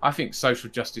justice. I think social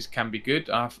justice can be good.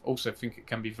 I also think it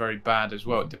can be very bad as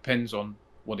well. It depends on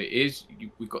what it is.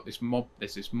 We've got this mob.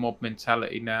 There's this mob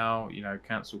mentality now. You know,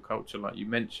 cancel culture, like you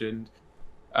mentioned.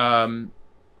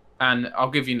 And I'll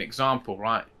give you an example,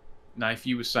 right? Now, if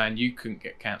you were saying you couldn't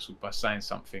get cancelled by saying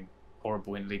something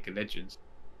horrible in League of Legends,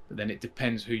 but then it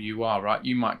depends who you are, right?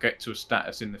 You might get to a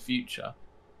status in the future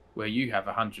where you have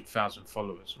 100,000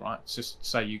 followers, right? Just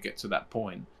say you get to that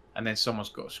point, and then someone's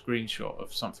got a screenshot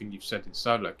of something you've said in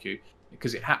solo queue,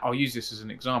 because I'll use this as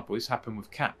an example. This happened with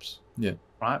Caps,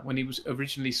 right? When he was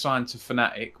originally signed to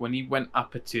Fnatic, when he went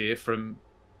up a tier from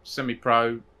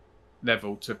semi-pro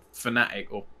level to Fnatic,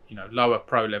 or lower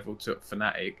pro level to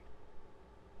Fnatic,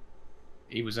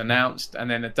 he was announced, and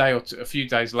then a few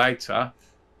days later,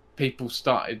 people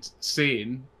started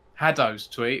seeing Haddo's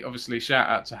tweet. Obviously, shout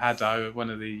out to Haddo, one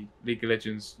of the League of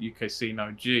Legends UK scene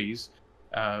OGs,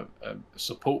 a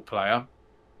support player,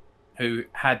 who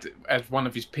had as one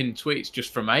of his pinned tweets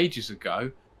just from ages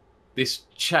ago this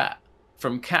chat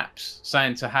from Caps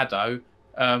saying to Haddo,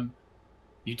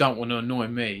 you don't want to annoy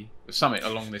me, something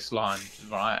along this line,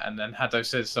 right? And then Haddo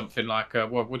says something like,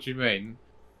 what do you mean?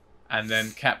 And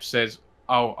then Caps says,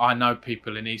 oh, I know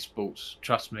people in esports.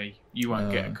 Trust me, you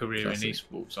won't get a career in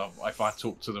esports if I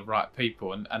talk to the right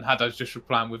people. And Haddo's just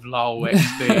replying with lol,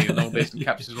 XD, and all this. And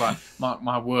Caps is like,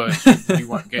 my word, you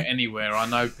won't get anywhere. I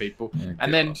know people. Yeah,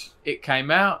 and then it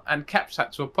came out, and Caps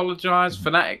had to apologise.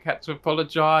 Fnatic had to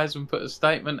apologise and put a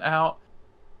statement out.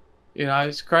 You know,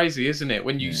 it's crazy, isn't it?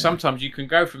 When sometimes you can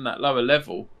go from that lower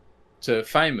level to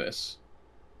famous,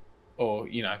 or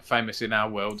famous in our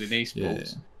world in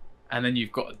esports, and then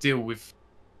you've got to deal with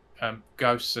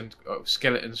ghosts and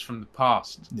skeletons from the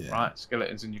past, right?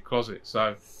 Skeletons in your closet.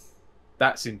 So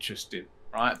that's interesting,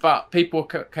 right? But people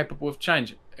are capable of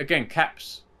change. Again,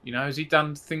 Caps, has he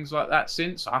done things like that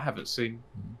since? I haven't seen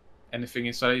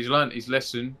anything. So he's learned his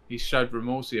lesson. He showed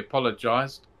remorse. He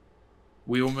apologised.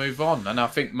 We all move on. And I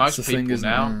think most people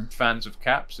now, fans of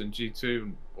Caps and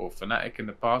G2 or Fnatic in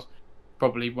the past,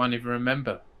 probably won't even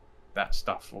remember that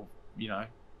stuff, or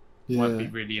won't be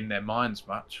really in their minds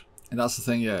much. And that's the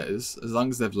thing, yeah. As long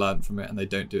as they've learned from it and they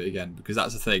don't do it again, because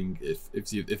that's the thing.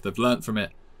 If they've learned from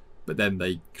it, but then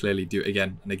they clearly do it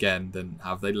again and again, then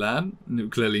have they learned? No,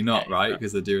 clearly not, right?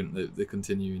 Because they're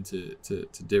continuing to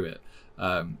do it.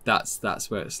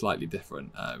 That's where it's slightly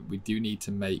different. We do need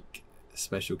to make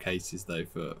special cases though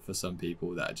for some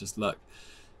people that are just look.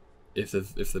 If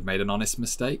they've made an honest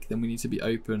mistake, then we need to be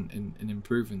open in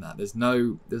improving that. There's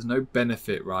no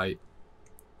benefit, right?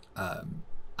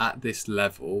 At this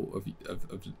level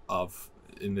of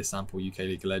in this sample UK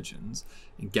League of Legends,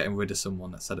 in getting rid of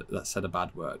someone that said a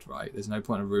bad word, right? There's no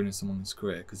point in ruining someone's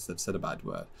career because they've said a bad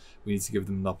word. We need to give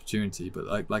them an opportunity, but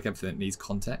like everything, it needs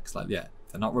context. Like, yeah,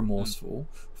 if they're not remorseful,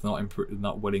 if they're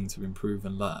not willing to improve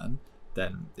and learn,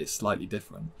 then it's slightly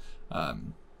different.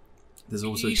 There's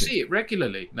also you see it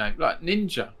regularly now, like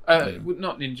Ninja,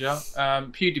 not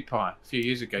Ninja, PewDiePie a few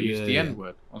years ago used the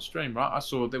N-word on stream, right? I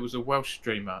saw there was a Welsh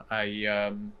streamer,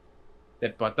 a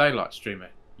Dead by Daylight streamer,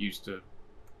 used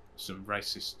some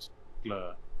racist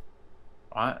slur,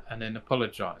 right, and then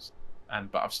apologised.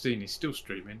 But I've seen he's still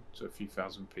streaming to a few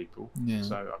thousand people. Yeah.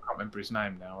 So I can't remember his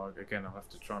name now. Again, I'll have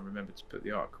to try and remember to put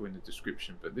the article in the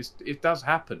description. But it does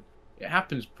happen. It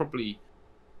happens pretty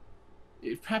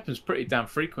damn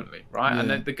frequently, right?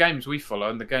 Yeah. And the games we follow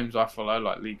and the games I follow,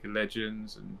 like League of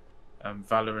Legends and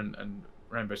Valorant and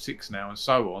Rainbow Six now and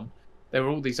so on, there are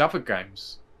all these other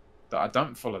games that I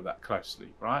don't follow that closely,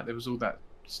 right? There was all that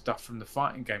stuff from the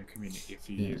fighting game community a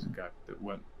few years ago that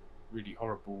weren't really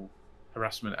horrible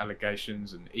harassment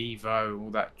allegations and Evo, all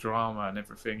that drama and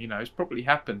everything. You know, it probably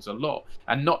happens a lot,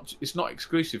 and it's not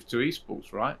exclusive to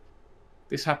esports, right?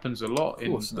 This happens a lot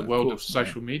in the world of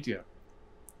social media.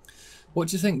 What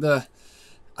do you think we're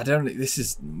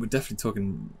definitely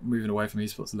moving away from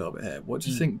esports a little bit here. What do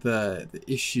you think the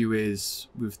issue is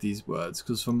with these words?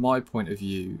 Because from my point of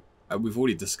view, we've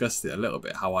already discussed it a little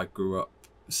bit, how I grew up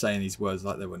saying these words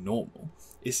like they were normal.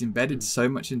 It's embedded so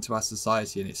much into our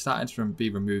society, and it's starting to be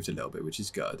removed a little bit, which is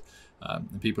good.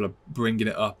 And people are bringing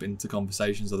it up into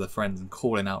conversations with their friends and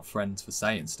calling out friends for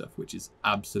saying stuff, which is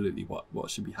absolutely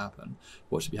what should be happening.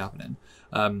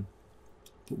 But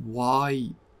why,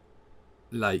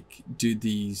 like, do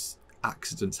these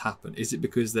accidents happen? Is it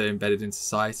because they're embedded in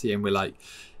society and we're like,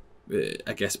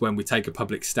 I guess when we take a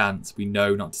public stance, we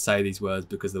know not to say these words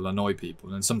because they'll annoy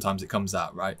people, and sometimes it comes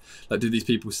out, right? Like, do these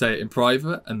people say it in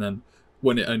private, and then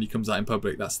when it only comes out in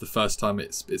public, that's the first time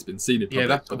it's been seen in public,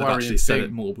 that's but they've actually said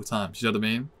it multiple times? You know what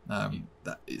I mean?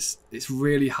 That it's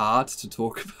really hard to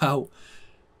talk about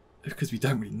because we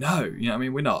don't really know. You know what I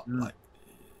mean? We're not like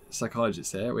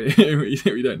psychologists here.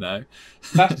 We don't know.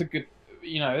 That's a good.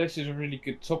 You know, this is a really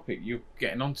good topic you're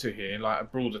getting onto here, like a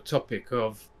broader topic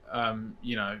of,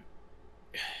 you know,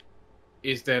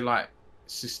 is there like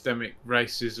systemic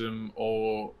racism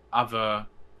or other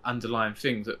underlying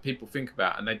things that people think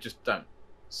about and they just don't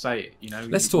say it? You know,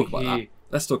 let's talk about that.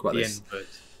 Let's talk about this. N-word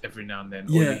every now and then,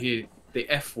 or you hear the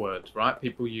F word, right?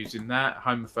 People using that,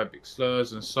 homophobic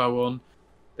slurs and so on.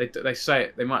 They say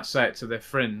it. They might say it to their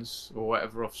friends or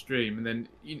whatever off stream, and then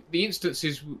the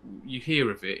instances you hear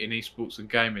of it in esports and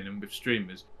gaming and with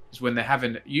streamers is when they're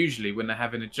having a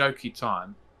jokey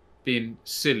time, being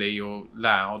silly or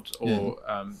loud or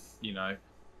you know,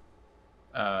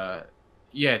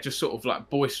 just sort of like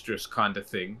boisterous kind of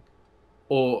thing,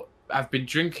 or have been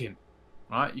drinking,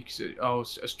 right? You can say, oh,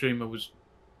 a streamer was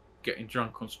getting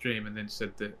drunk on stream and then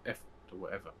said the F or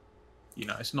whatever. You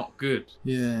know, it's not good.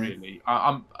 Really.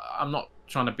 I'm not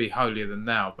trying to be holier than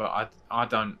thou, but I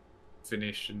don't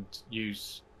finish and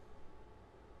use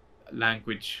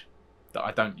language that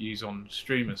I don't use on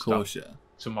stream and stuff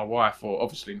to my wife, or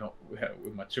obviously not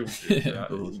with my children.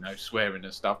 You know, swearing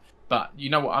and stuff. But you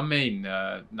know what I mean,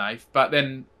 Nath. But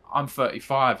then I'm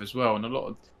 35 as well, and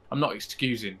I'm not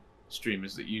excusing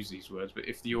streamers that use these words, but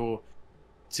if you're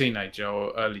a teenager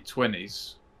or early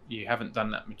 20s, you haven't done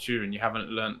that mature and you haven't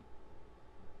learnt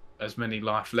as many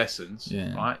life lessons,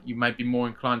 right? You may be more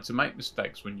inclined to make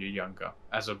mistakes when you're younger,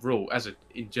 as a rule,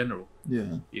 in general.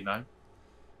 Yeah. You know?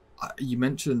 You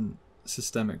mentioned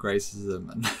systemic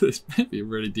racism, and this may be a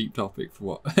really deep topic for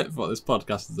what this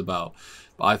podcast is about,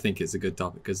 but I think it's a good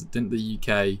topic because didn't the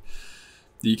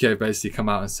UK basically come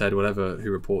out and said, whatever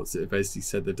who reports it, basically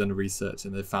said they've done research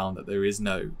and they've found that there is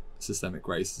no systemic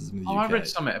racism in the UK. I read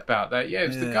something about that. Yeah, it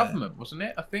was the government, wasn't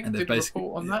it? I think and did a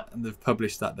report on that. And they've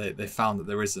published that they found that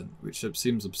there isn't, which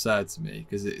seems absurd to me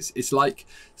because it's like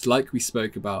we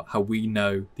spoke about how we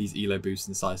know these elo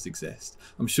boosting sites exist.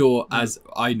 I'm sure, as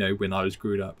I know, when I was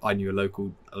growing up, I knew a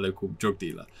local drug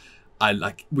dealer,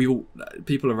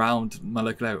 people around my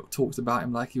local area talked about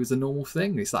him like he was a normal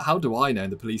thing. It's like, how do I know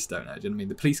and the police don't know? Do you know what I mean?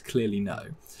 The police clearly know.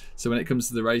 So when it comes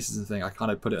to the racism thing, I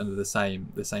kind of put it under the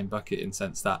same bucket, in the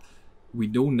sense that we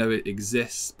all know it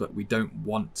exists, but we don't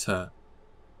want to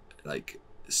like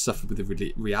suffer with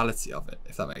the reality of it,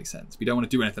 if that makes sense. We don't want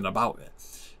to do anything about it.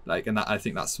 Like, and that, I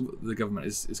think that's what the government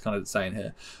is kind of saying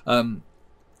here.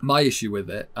 My issue with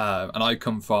it, and I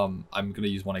come from, I'm going to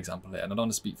use one example here, and I don't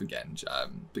want to speak for Genge,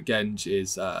 but Genge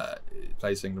is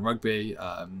plays for England rugby.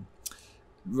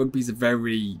 Rugby's a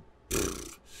very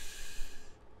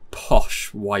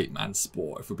posh white man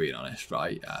sport, if we're being honest,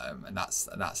 right? And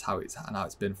that's how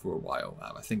it's been for a while.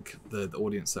 I think the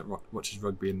audience that watches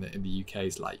rugby in the UK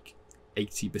is like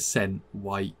 80%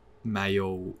 white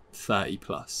male, 30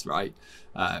 plus, right?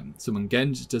 So when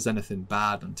Genge does anything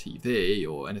bad on TV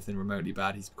or anything remotely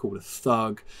bad, he's called a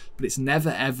thug. But it's never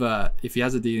ever, if he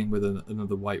has a dealing with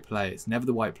another white player, it's never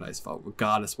the white player's fault,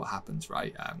 regardless what happens,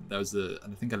 right? There was and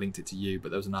I think I linked it to you,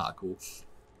 but there was an article,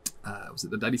 was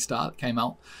it the Daily Star that came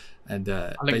out? And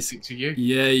I linked it to you.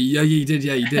 Yeah, you did.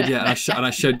 And I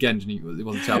showed Genge, and he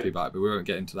wasn't happy about it, but we won't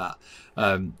get into that.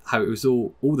 How it was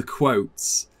all the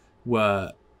quotes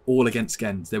were all against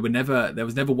Genge. There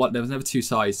was never two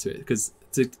sides to it, because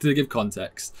to give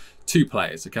context, two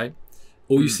players, okay?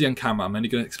 All you see on camera, I'm only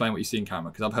going to explain what you see on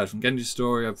camera, because I've heard from Genge's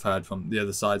story, I've heard from the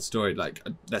other side's story. Like,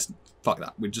 let's fuck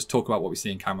that. We just talk about what we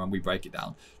see in camera and we break it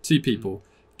down. Two people.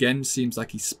 Genge seems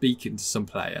like he's speaking to some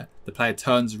player. The player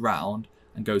turns around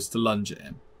and goes to lunge at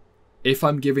him. If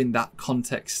I'm giving that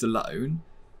context alone,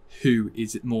 who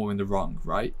is it more in the wrong,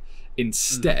 right?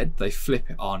 Instead, they flip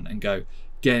it on and go,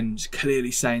 Genge clearly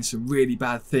saying some really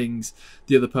bad things.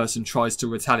 The other person tries to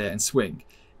retaliate and swing.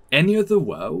 Any other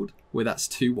world where that's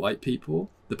two white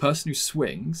people, the person who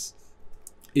swings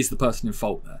is the person in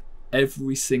fault there.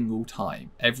 Every single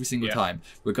time,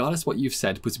 regardless what you've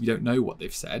said, because we don't know what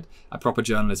they've said. A proper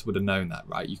journalist would have known that,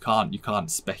 right? You can't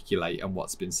speculate on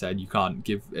what's been said. You can't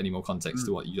give any more context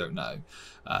to what you don't know,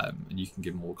 and you can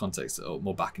give more context or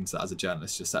more back into that as a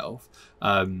journalist yourself.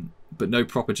 But no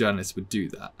proper journalist would do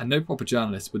that, and no proper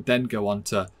journalist would then go on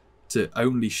to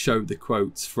only show the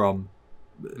quotes from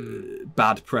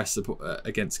bad press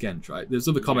against Genge, right? There's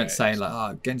other comments saying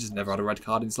like, Genge has never had a red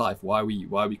card in his life. Why are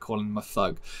we calling him a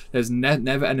thug? There's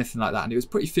never anything like that, and it was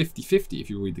pretty 50-50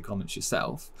 if you read the comments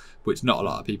yourself, which not a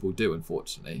lot of people do,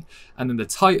 unfortunately. And then the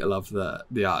title of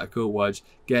the article was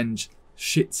Genge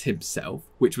shits himself,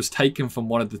 which was taken from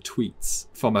one of the tweets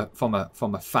from a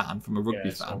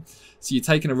rugby fan. So you're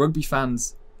taking a rugby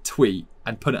fan's tweet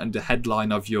and put it under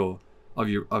headline of your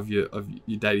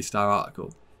Daily Star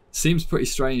article. Seems pretty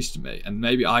strange to me, and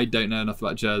maybe I don't know enough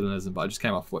about journalism, but I just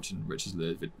came off watching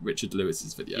Richard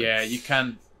Lewis's video. Yeah, you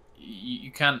can.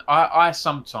 I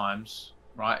sometimes,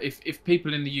 right, if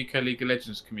people in the UK League of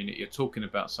Legends community are talking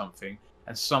about something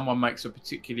and someone makes a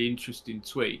particularly interesting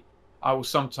tweet, I will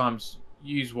sometimes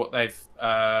use what they've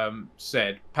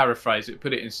said, paraphrase it,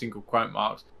 put it in single quote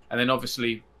marks, and then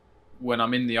obviously when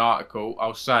I'm in the article,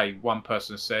 I'll say one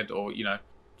person said, or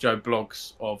Joe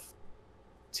Blogs of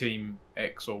Team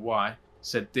X or Y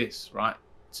said this, right,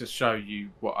 to show you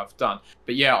what I've done.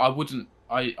 But yeah,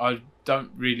 I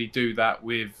don't really do that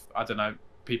with, I don't know,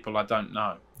 people I don't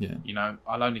know. Yeah.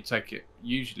 I'll only take it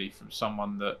usually from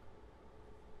someone that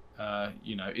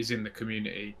is in the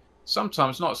community.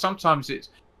 Sometimes not. Sometimes it's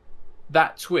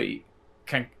that tweet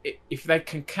if they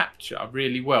can capture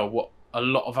really well what a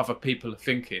lot of other people are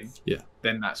thinking,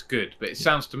 then that's good. But it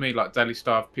sounds to me like Daily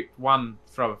Star have picked one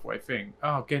throwaway thing.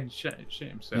 Oh, again, shit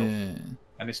himself. Yeah.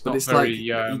 And it's not very.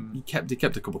 He kept a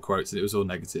couple of quotes and it was all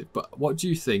negative. But what do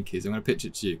you think is? I'm going to pitch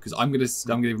it to you because I'm going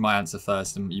to give my answer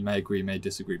first, and you may agree, you may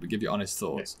disagree, but give your honest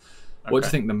thoughts. Yeah. Okay. What do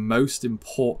you think the most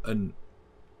important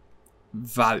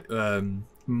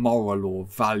moral or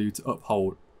value to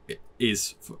uphold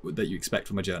is that you expect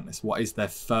from a journalist? What is their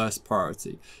first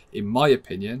priority? In my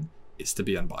opinion, it's to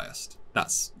be unbiased.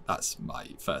 That's my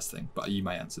first thing, but you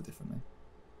may answer differently.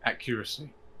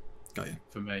 Accuracy. Got you.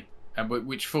 For me, and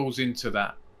which falls into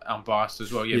that unbiased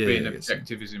as well. Yeah, being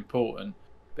objective is important,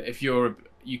 but if you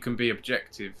can be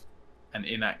objective and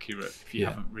inaccurate if you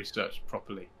haven't researched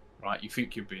properly, right? You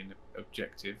think you're being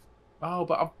objective. Oh,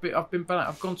 but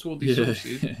I've gone to all these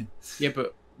sources. Yeah,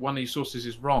 but one of these sources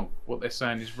is wrong. What they're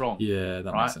saying is wrong. Yeah,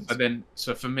 that makes sense. But then,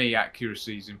 so for me,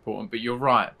 accuracy is important. But you're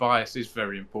right, bias is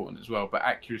very important as well. But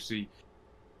accuracy,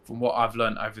 from what I've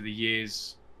learned over the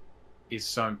years, is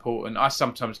so important. I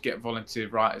sometimes get volunteer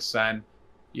writers saying,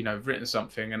 written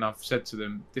something, and I've said to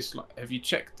them, have you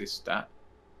checked this stat?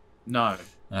 No.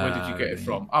 Where did you get it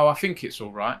from? Oh, I think it's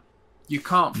all right. You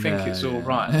can't think it's all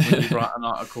right when you write an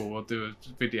article or do a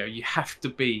video. You have to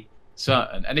be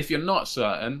certain. And if you're not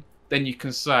certain, then you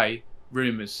can say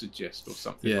rumours suggest or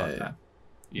something like that.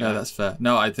 No, that's fair.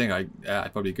 No, I think I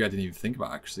probably agree. I didn't even think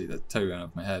about it, actually. That totally went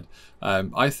off my head.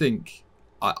 I think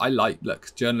I like,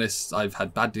 look, journalists. I've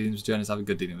had bad dealings with journalists. I have a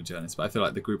good dealing with journalists, but I feel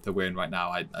like the group that we're in right now,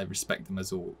 I respect them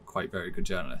as all quite very good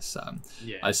journalists.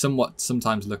 I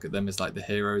sometimes look at them as like the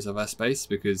heroes of our space,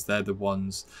 because they're the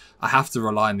ones. I have to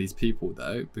rely on these people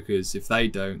though, because if they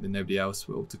don't, then nobody else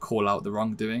will, to call out the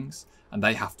wrongdoings. And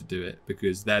they have to do it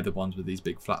because they're the ones with these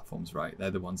big platforms, right?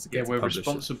 They're the ones that get to publish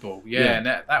responsible. And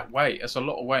that weight, that's a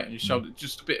lot of weight on your shoulder.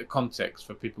 Just a bit of context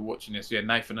for people watching this. Yeah,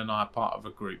 Nathan and I are part of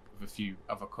a group with a few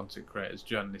other content creators,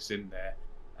 journalists in there,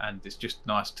 and it's just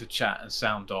nice to chat and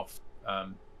sound off.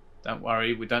 Don't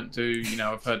worry, we don't do,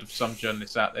 I've heard of some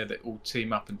journalists out there that all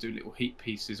team up and do little heat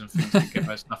pieces and things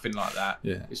together. It's nothing like that.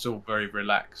 It's all very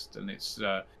relaxed, and it's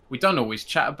we don't always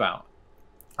chat about.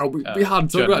 We hardly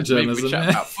talk about journalism. We chat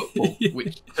about football,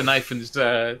 which to Nathan's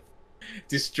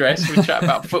distress, we chat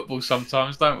about football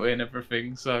sometimes, don't we, and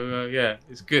everything. So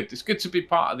it's good. It's good to be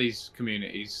part of these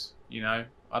communities.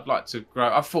 I'd like to grow.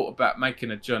 I've thought about making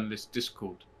a journalist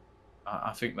Discord.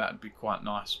 I think that'd be quite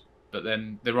nice. But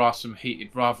then there are some heated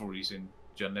rivalries in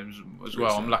journalism as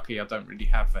well. I'm lucky I don't really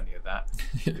have any of that.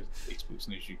 Esports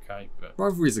News UK, but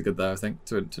rivalries are good though. I think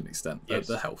to an extent,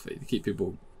 they're healthy. They keep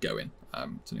people going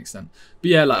to an extent.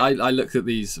 But yeah, like I looked at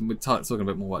these, and we're talking a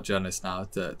bit more about journalists now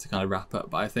to kind of wrap up.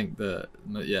 But I think that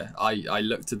I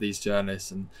looked at these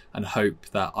journalists and hope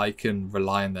that I can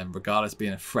rely on them, regardless of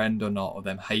being a friend or not, or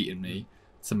them hating me,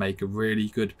 to make a really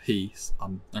good piece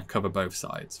and cover both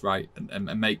sides, right?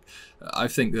 And make. I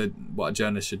think that what a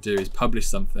journalist should do is publish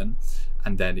something,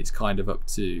 and then it's kind of up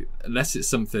to, unless it's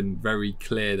something very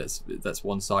clear that's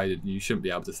one-sided and you shouldn't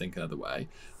be able to think another way,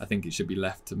 I think it should be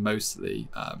left to mostly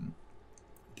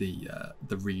the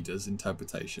reader's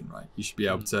interpretation, right? You should be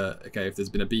able to, okay, if there's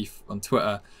been a beef on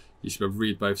Twitter, you should be able to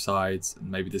read both sides,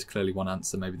 and maybe there's clearly one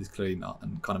answer, maybe there's clearly not,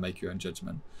 and kind of make your own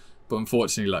judgment. But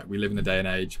unfortunately, like, we live in a day and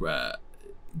age where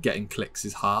getting clicks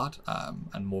is hard,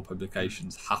 and more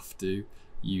publications have to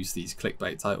use these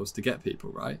clickbait titles to get people,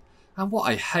 right? And what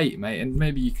I hate, mate, and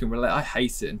maybe you can relate, I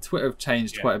hate it, and Twitter have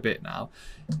changed quite a bit now.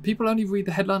 People only read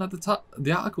the headline at the top of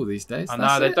the article these days. I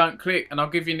know, they don't click, and I'll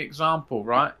give you an example,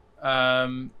 right?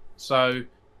 I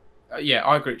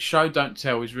agree. Show, don't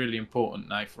tell is really important,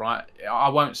 Nath, right? I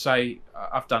won't say,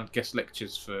 I've done guest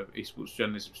lectures for esports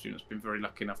journalism students, been very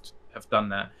lucky enough to have done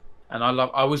that. And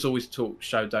I was always taught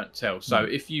show, don't tell. So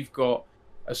if you've got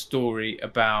a story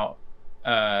about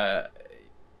ESL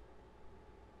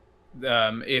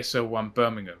 1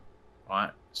 Birmingham,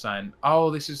 right, saying, oh,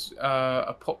 this is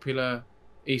a popular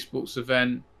esports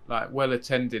event, like well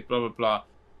attended, blah blah blah.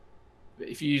 But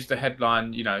if you use the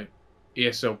headline,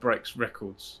 ESL breaks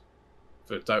records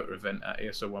for a Dota event at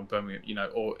ESL 1 Birmingham,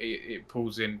 or it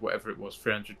pulls in whatever it was,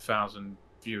 300,000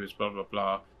 viewers, blah blah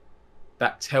blah,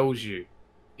 that tells you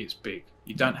it's big.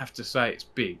 You don't have to say it's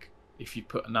big. If you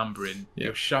put a number in,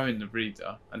 you're showing the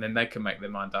reader, and then they can make their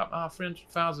mind up.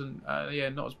 300,000,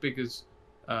 not as big as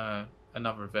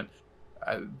another event.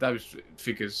 Those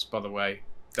figures, by the way,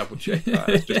 double check.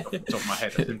 It's just off the top of my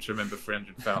head. I seem to remember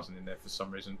 300,000 in there for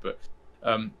some reason. But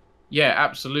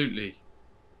absolutely,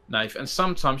 Nath. And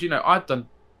sometimes, I've done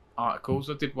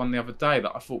articles. I did one the other day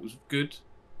that I thought was good,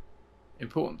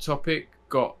 important topic,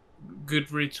 got good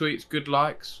retweets, good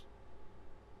likes.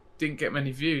 Didn't get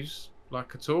many views,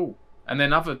 like, at all. And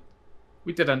then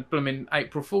we did a blooming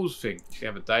April Fool's thing the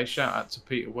other day. Shout out to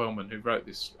Peter Wellman, who wrote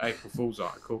this April Fool's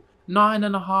article.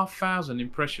 9,500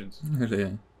 impressions.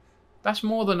 Really? That's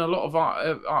more than a lot of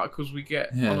articles we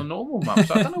get on a normal month.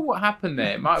 So I don't know what happened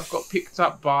there. It might have got picked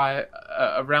up by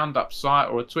a roundup site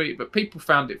or a tweet, but people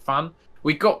found it fun.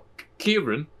 We got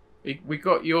Kieran. We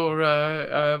got your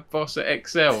boss at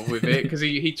Excel with it, because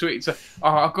he tweeted, so,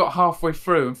 I got halfway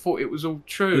through and thought it was all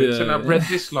true, and I read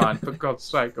this line, for God's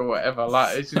sake, or whatever.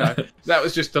 Like, it's, that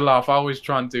was just a laugh. I always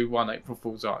try and do one April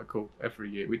Fool's article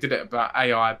every year. We did it about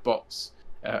AI bots.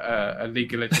 A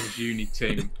League of Legends uni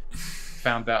team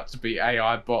found out to be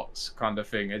AI bots, kind of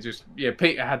thing. It just,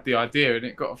 Peter had the idea, and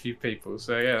it got a few people.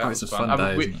 So that was fun.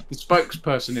 The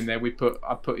spokesperson in there,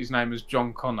 I put his name as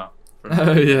John Connor.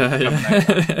 Anti-AI,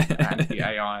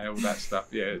 all that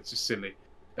stuff. It's just silly.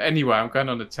 But anyway, I'm going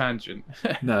on a tangent.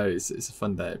 No, it's a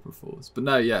fun day, April Fools. But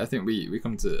no, I think we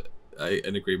come to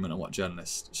an agreement on what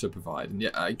journalists should provide.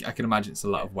 And I can imagine it's a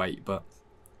lot of weight, but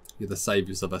you're the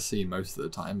saviours of our scene most of the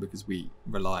time, because we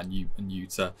rely on you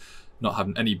to not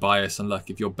have any bias. And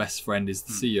look, if your best friend is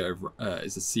the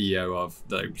CEO of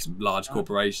the large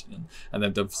corporation, and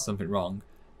they've done something wrong,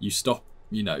 you stop.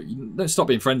 You don't stop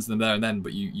being friends with them there and then,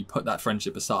 but you put that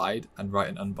friendship aside and write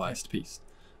an unbiased piece.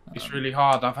 It's really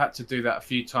hard. I've had to do that a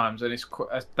few times, and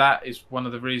that is one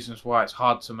of the reasons why it's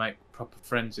hard to make proper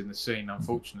friends in the scene.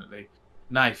 Unfortunately,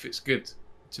 Nath, it's good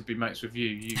to be mates with you.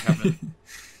 You haven't.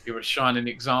 You're a shining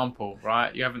example,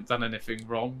 right? You haven't done anything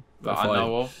wrong that I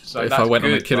know of. So if I went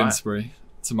on a killing spree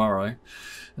tomorrow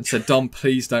and said, "Dom,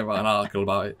 please don't write an article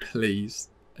about it, please,"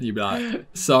 and you'd be like,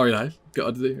 "Sorry, Nath,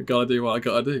 gotta do what I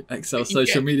gotta do." Excel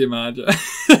social media manager.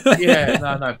 Yeah,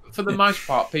 no. But for the most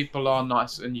part, people are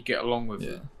nice and you get along with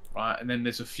them. Right, and then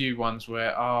there's a few ones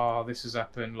where this has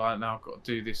happened, like now I've got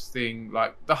to do this thing,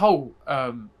 like the whole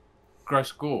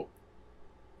gross gore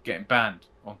getting banned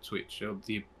on Twitch, or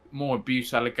the more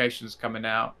abuse allegations coming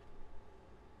out.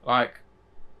 Like,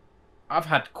 I've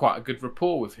had quite a good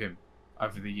rapport with him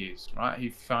over the years, right? He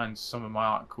finds some of my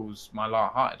articles, my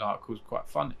light-hearted articles, quite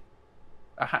funny.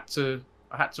 I had to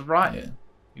write it.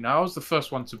 You know, I was the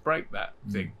first one to break that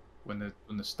thing when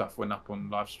the stuff went up on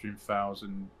live stream files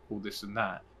and all this and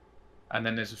that. And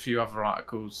then there's a few other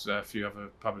articles, a few other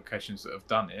publications that have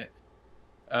done it.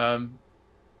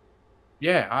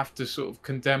 Yeah, I have to sort of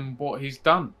condemn what he's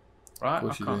done, right?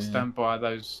 I can't stand by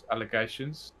those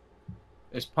allegations.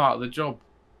 It's part of the job.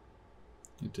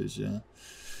 It is, yeah.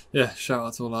 Yeah, shout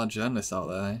out to all our journalists out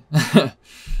there. Eh?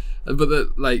 But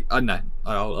I know,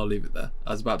 I'll leave it there.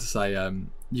 I was about to say,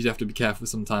 you'd have to be careful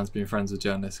sometimes being friends with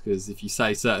journalists, because if you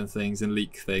say certain things and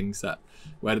leak things, that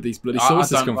where do these bloody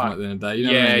sources come from at the end of the day? You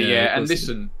know what I mean? Yeah. And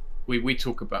listen, we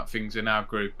talk about things in our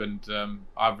group, and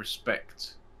I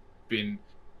respect being,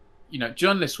 you know,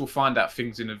 journalists will find out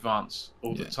things in advance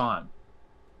all the time.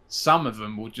 Some of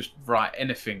them will just write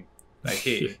anything they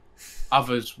hear.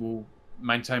 Others will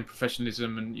maintain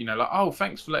professionalism and, you know, like, oh,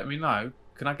 thanks for letting me know.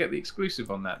 Can I get the exclusive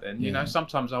on that then? You know,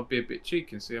 sometimes I'll be a bit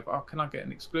cheeky and say, oh, can I get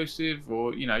an exclusive?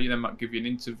 Or, you know, they might give you an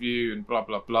interview and blah,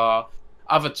 blah, blah.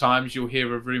 Other times you'll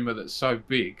hear a rumour that's so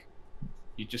big,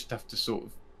 you just have to sort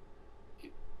of...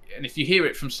 And if you hear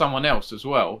it from someone else as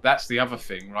well, that's the other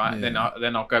thing, right? Yeah.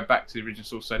 Then I'll go back to the original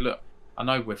source and say, look, I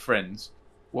know we're friends.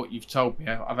 What you've told me,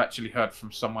 I've actually heard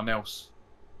from someone else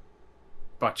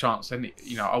by chance. And,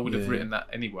 you know, I would have written that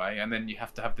anyway. And then you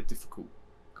have to have the difficult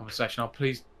conversation. Oh,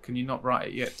 please, can you not write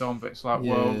it yet, Dom? But it's like,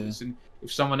 well, listen,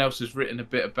 if someone else has written a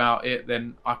bit about it,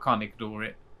 then I can't ignore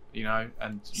it, you know.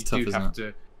 And you do have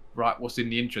to write what's in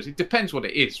the interest. It depends what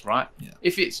it is, right? Yeah.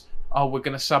 If it's, oh, we're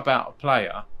going to sub out a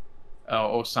player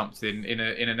or something in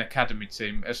an academy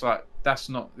team, it's like, that's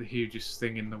not the hugest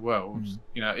thing in the world.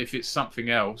 You know, if it's something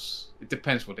else, it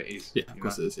depends what it is. Yeah, of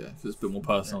course it is. Yeah, if it's a bit more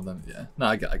personal, then no,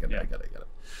 I get it.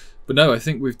 But no, I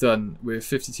think we're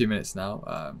 52 minutes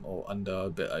now, or under, a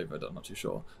bit over. I'm not too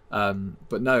sure.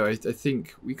 But no, I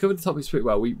think we covered the topics pretty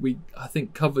well. We I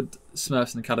think covered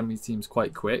Smurfs and academy teams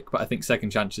quite quick, but I think second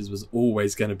chances was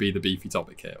always going to be the beefy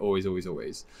topic here. Always. We were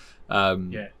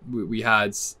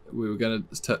going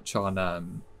to touch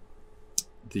on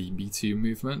the Me Too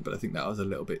movement, but I think that was a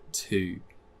little bit too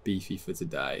beefy for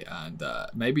today, and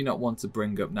maybe not one to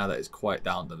bring up now that it's quite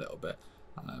down a little bit.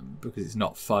 Because it's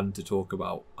not fun to talk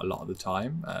about a lot of the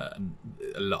time, and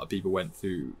a lot of people went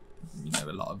through, you know,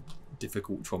 a lot of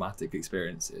difficult traumatic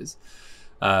experiences.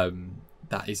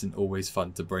 That isn't always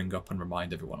fun to bring up and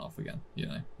remind everyone of again, you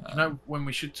know. You know, when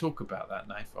we should talk about that,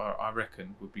 Nath, I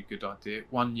reckon would be a good idea.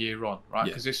 1 year on, right?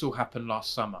 Because this all happened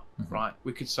last summer, right?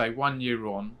 We could say 1 year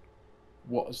on,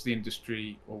 what has the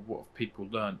industry or what have people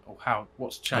learned, or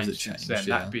what's changed since then?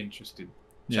 That'd be interesting.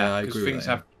 Yeah, I agree. Because things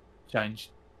have changed.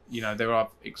 You know, there are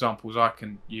examples I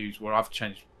can use where I've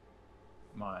changed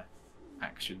my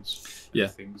actions.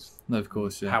 Things. No, of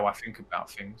course. Yeah. How I think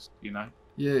about things. You know.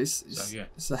 Yeah,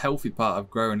 it's a healthy part of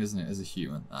growing, isn't it? As a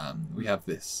human, we're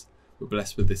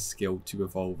blessed with this skill to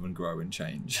evolve and grow and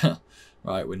change.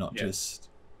 Right? We're not just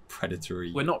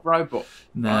predatory. We're not robots.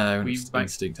 No, right? We're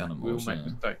instinct animals. We'll make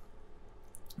mistakes.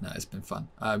 No, it's been fun.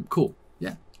 Cool.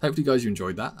 Yeah. Hopefully, guys, you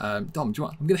enjoyed that. Dom, do you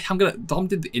want? Dom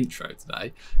did the intro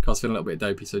today because I was feeling a little bit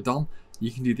dopey. So, Dom,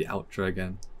 you can do the outro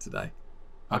again today.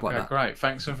 How about that? Great.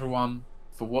 Thanks everyone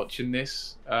for watching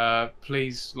this.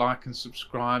 Please like and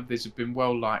subscribe. These have been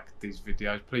well liked. These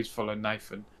videos. Please follow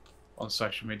Nathan on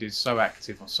social media. He's so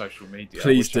active on social media.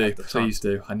 Please do.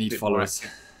 I need followers.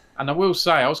 And I will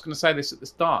say, I was going to say this at the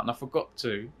start, and I forgot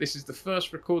to. This is the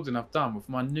first recording I've done with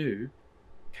my new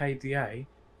KDA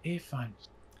earphones.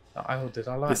 I ordered.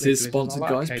 I like this is sponsored,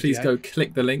 guys. KDA. Please go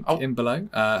click the link in below.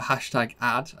 Hashtag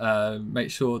ad.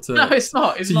 Make sure to. No, it's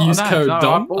not. It's not use code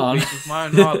Dom. I bought these with my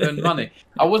own hard-earned money.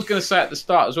 I was going to say at the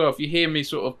start as well. If you hear me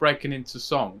sort of breaking into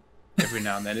song every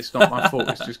now and then, it's not my fault.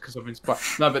 It's just because I'm inspired.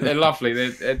 No, but they're lovely.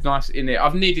 They're nice in it.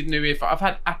 I've needed new earphones. I've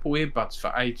had Apple earbuds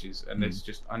for ages, and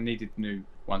I needed new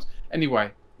ones. Anyway,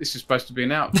 this is supposed to be an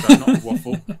outro, not a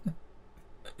waffle.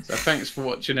 So So thanks for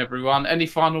watching, everyone. Any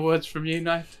final words from you,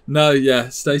 Nate? No, yeah,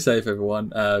 stay safe,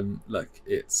 everyone. Look,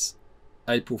 it's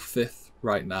April 5th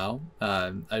right now.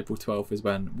 April 12th is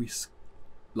when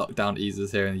lockdown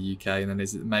eases here in the UK, and then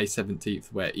is it May 17th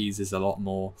where it eases a lot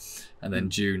more, and then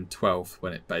June 12th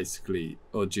when it basically,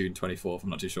 or June 24th, I'm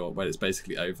not too sure, when it's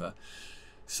basically over.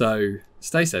 So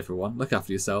stay safe, everyone. Look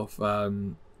after yourself.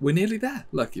 We're nearly there.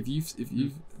 Look, if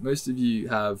you've most of you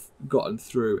have gotten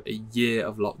through a year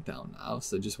of lockdown now,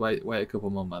 so just wait a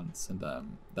couple more months, and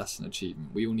that's an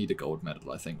achievement. We all need a gold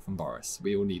medal, I think, from Boris.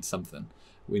 We all need something.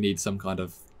 We need some kind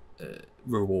of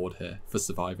reward here for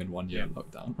surviving 1 year of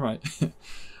lockdown, right?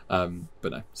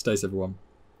 But no, stay safe, everyone,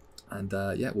 and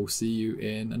yeah, we'll see you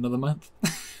in another month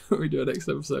when we do our next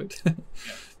episode.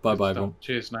 Bye, everyone.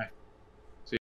 Cheers, Nate.